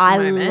Beauty at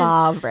the moment. I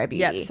love Rare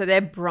Beauty. Yep, so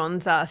their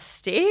bronzer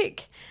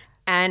stick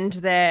and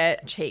their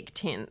cheek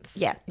tints.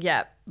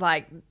 Yeah.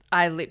 Like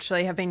I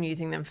literally have been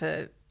using them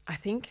for, I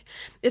think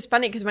it's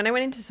funny because when I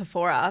went into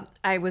Sephora,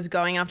 I was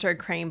going after a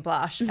cream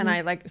blush and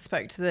I like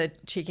spoke to the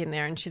chick in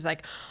there and she's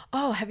like,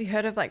 oh, have you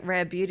heard of like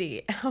Rare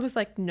Beauty? And I was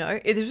like, no,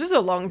 this was a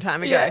long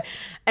time ago. Yeah.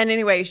 And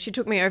anyway, she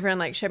took me over and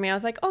like showed me, I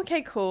was like,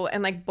 okay, cool.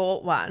 And like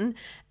bought one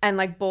and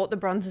like bought the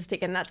bronzer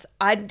stick and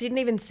I didn't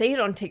even see it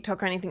on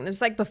TikTok or anything. It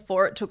was like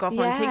before it took off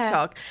on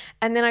TikTok.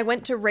 And then I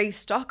went to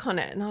restock on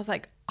it and I was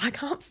like, I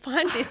can't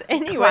find this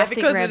anywhere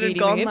because it had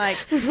gone like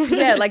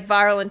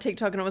viral on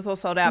TikTok and it was all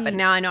sold out. But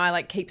now I know I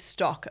like keep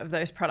stock of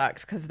those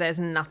products because there's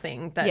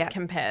nothing that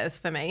compares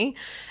for me.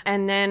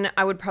 And then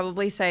I would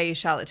probably say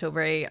Charlotte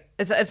Tilbury.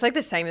 It's like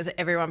the same as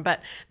everyone,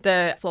 but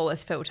the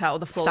Flawless filter or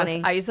the Flawless.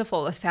 Stunning. I use the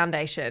Flawless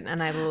foundation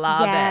and I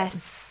love it.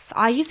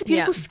 I use the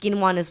Beautiful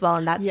Skin one as well,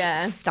 and that's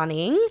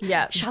stunning.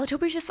 Yeah. Charlotte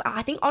Tilbury's just,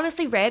 I think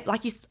honestly, Rare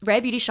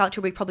Beauty, Charlotte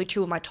Tilbury, probably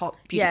 2 of my top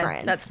beauty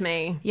brands. That's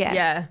me.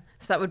 Yeah.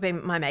 So that would be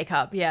my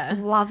makeup,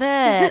 Love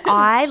it.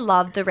 I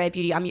love the Rare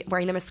Beauty. I'm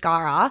wearing the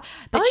mascara.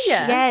 But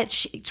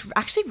it's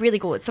actually really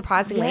good,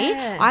 surprisingly.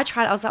 Yeah. I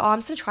tried it. I was like, I'm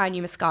just going to try a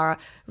new mascara.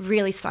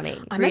 Really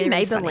stunning. I'm a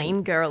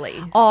Maybelline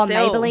girly. Oh,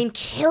 still. Maybelline.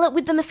 Kill it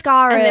with the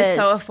mascaras. And they're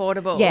so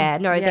affordable. Yeah,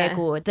 they're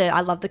good. I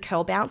love the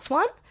Curl Bounce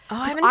one.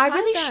 Oh, I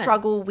really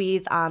struggle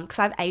with, because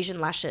I have Asian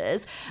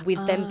lashes,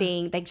 with them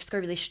being, they just go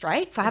really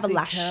straight. So I have a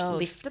lash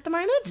lift at the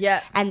moment.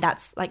 Yeah. And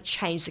that's like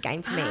changed the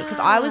game for me because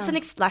I was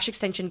an lash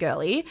extension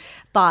girly,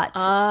 but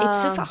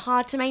it's just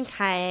hard to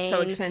maintain.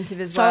 So expensive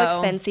as well. So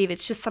expensive.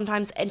 It's just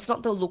sometimes, it's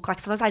not the look. Like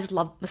sometimes I just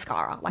love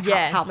mascara, like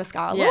how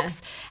mascara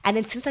looks. And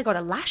then since I got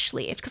a lash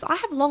lift, because I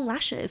have long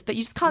lashes, but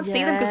you just can't see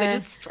them because they're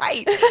just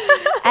straight.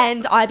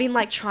 And I've been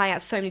like trying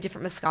out so many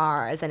different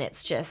mascaras and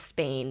it's just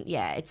been,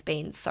 it's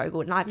been so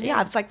good. And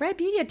I was like, Rare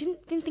Beauty, I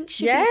didn't think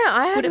she'd be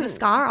good at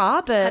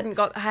mascara, but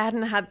I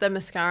hadn't had the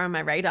mascara on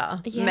my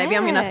radar. Maybe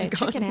I'm gonna have to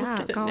check it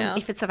out. Go on,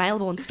 if it's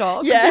available in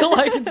stock. Yeah,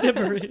 like it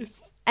never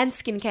is. And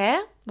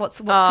skincare, what's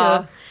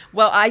your?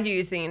 Well, I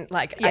use the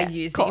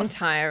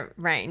entire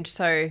range.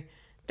 So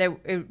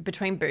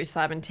between Boost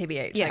Lab and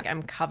TBH, like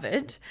I'm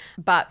covered.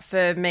 But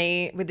for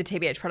me, with the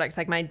TBH products,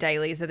 like my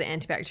dailies are the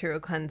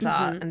antibacterial cleanser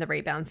and the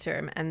rebound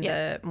serum and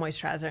the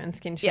moisturizer and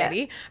skin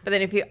shady. But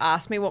then if you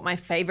ask me what my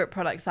favorite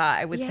products are,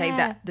 I would say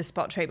that the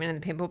spot treatment and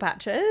the pimple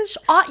patches.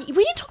 We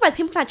didn't talk about the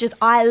pimple patches.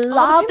 I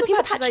love the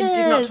pimple patches. I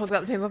did not talk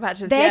about the pimple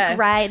patches. They're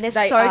great. They're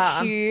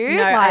so cute.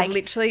 No,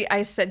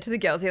 I said to the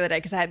girls the other day,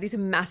 because I had this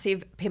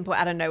massive pimple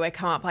out of nowhere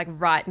come up like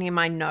right near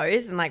my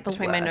nose and like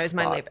between my nose and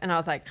my lip. And I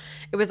was like,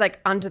 it was like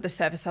under the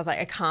surface. I was like,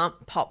 I can't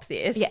pop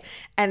this. Yeah.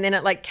 And then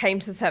it like came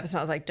to the surface and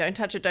I was like, don't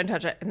touch it.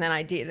 And then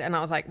I did. And I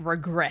was like,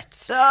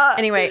 regrets.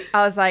 Anyway,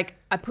 I was like,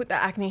 I put the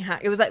acne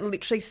hack. It was like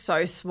literally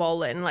so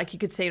swollen. Like you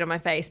could see it on my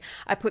face.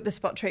 I put the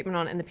spot treatment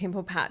on and the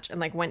pimple patch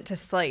and like went to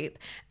sleep.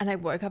 And I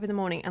woke up in the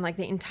morning and like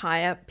the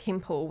entire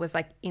pimple was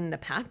like in the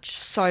patch.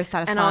 So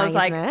satisfying, and I was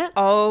like, isn't it?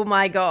 oh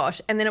my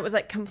gosh. And then it was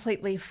like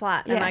completely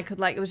flat. And I could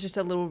like, it was just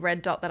a little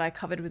red dot that I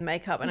covered with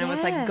makeup and I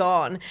was like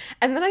gone.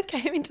 And then I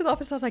came into the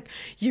office. I was like,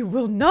 you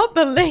will not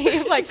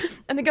believe. Like,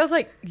 and the girl's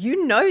like,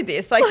 you know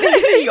this. Like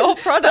these are your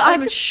products.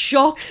 I'm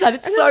shocked that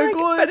it's so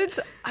good. But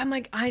I'm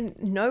like, I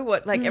know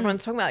what like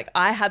everyone's talking about. Like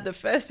I had the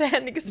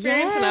first-hand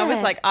experience and I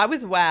was like, I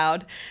was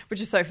wowed,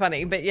 which is so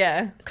funny. But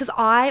yeah. Because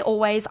I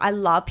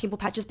love pimple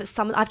patches, but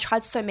I've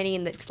tried so many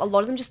and a lot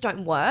of them just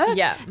don't work.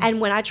 Yeah.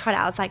 And when I tried it,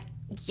 I was like,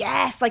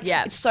 yes, like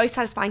it's so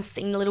satisfying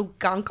seeing the little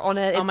gunk on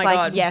it. It's like,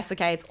 God. Yes,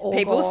 okay, it's all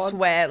people gone.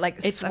 swear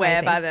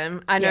amazing. by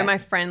them. I know my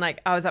friend, like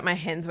I was at my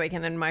hens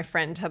weekend and my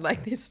friend had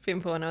like this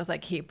pimple and I was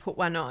like, here, put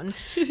one on.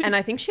 And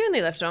I think she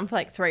only left it on for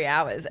like 3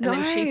 hours and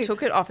then she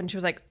took it off and she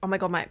was like, oh my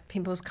God, my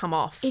pimples come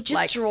off. It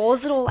just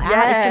draws it all out.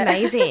 It's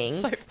amazing.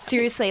 So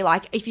seriously,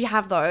 like if you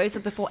have those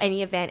before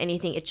any event,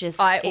 anything, it just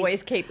I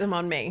always keep them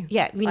on me.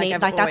 Yeah, you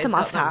need like that's a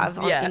must have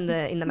in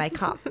the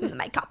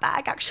makeup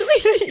bag actually.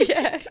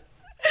 Yeah.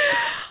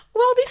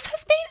 Well, this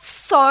has been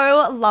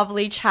so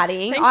lovely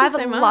chatting. I've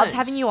loved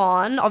having you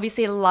on.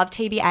 Obviously, I love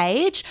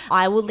TBH.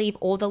 I will leave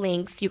all the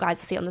links you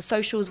guys will see on the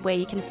socials where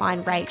you can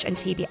find Rach and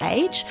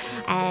TBH.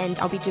 And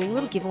I'll be doing a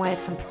little giveaway of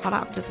some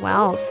product as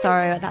well.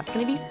 So that's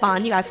going to be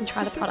fun. You guys can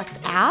try the products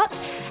out.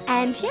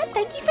 And yeah,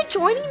 thank you for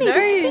joining me. This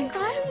has been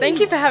great.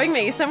 Thank you for having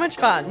me. So much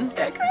fun.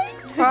 Yeah,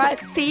 great. All right.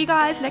 See you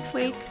guys next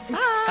week. Bye.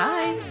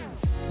 Bye.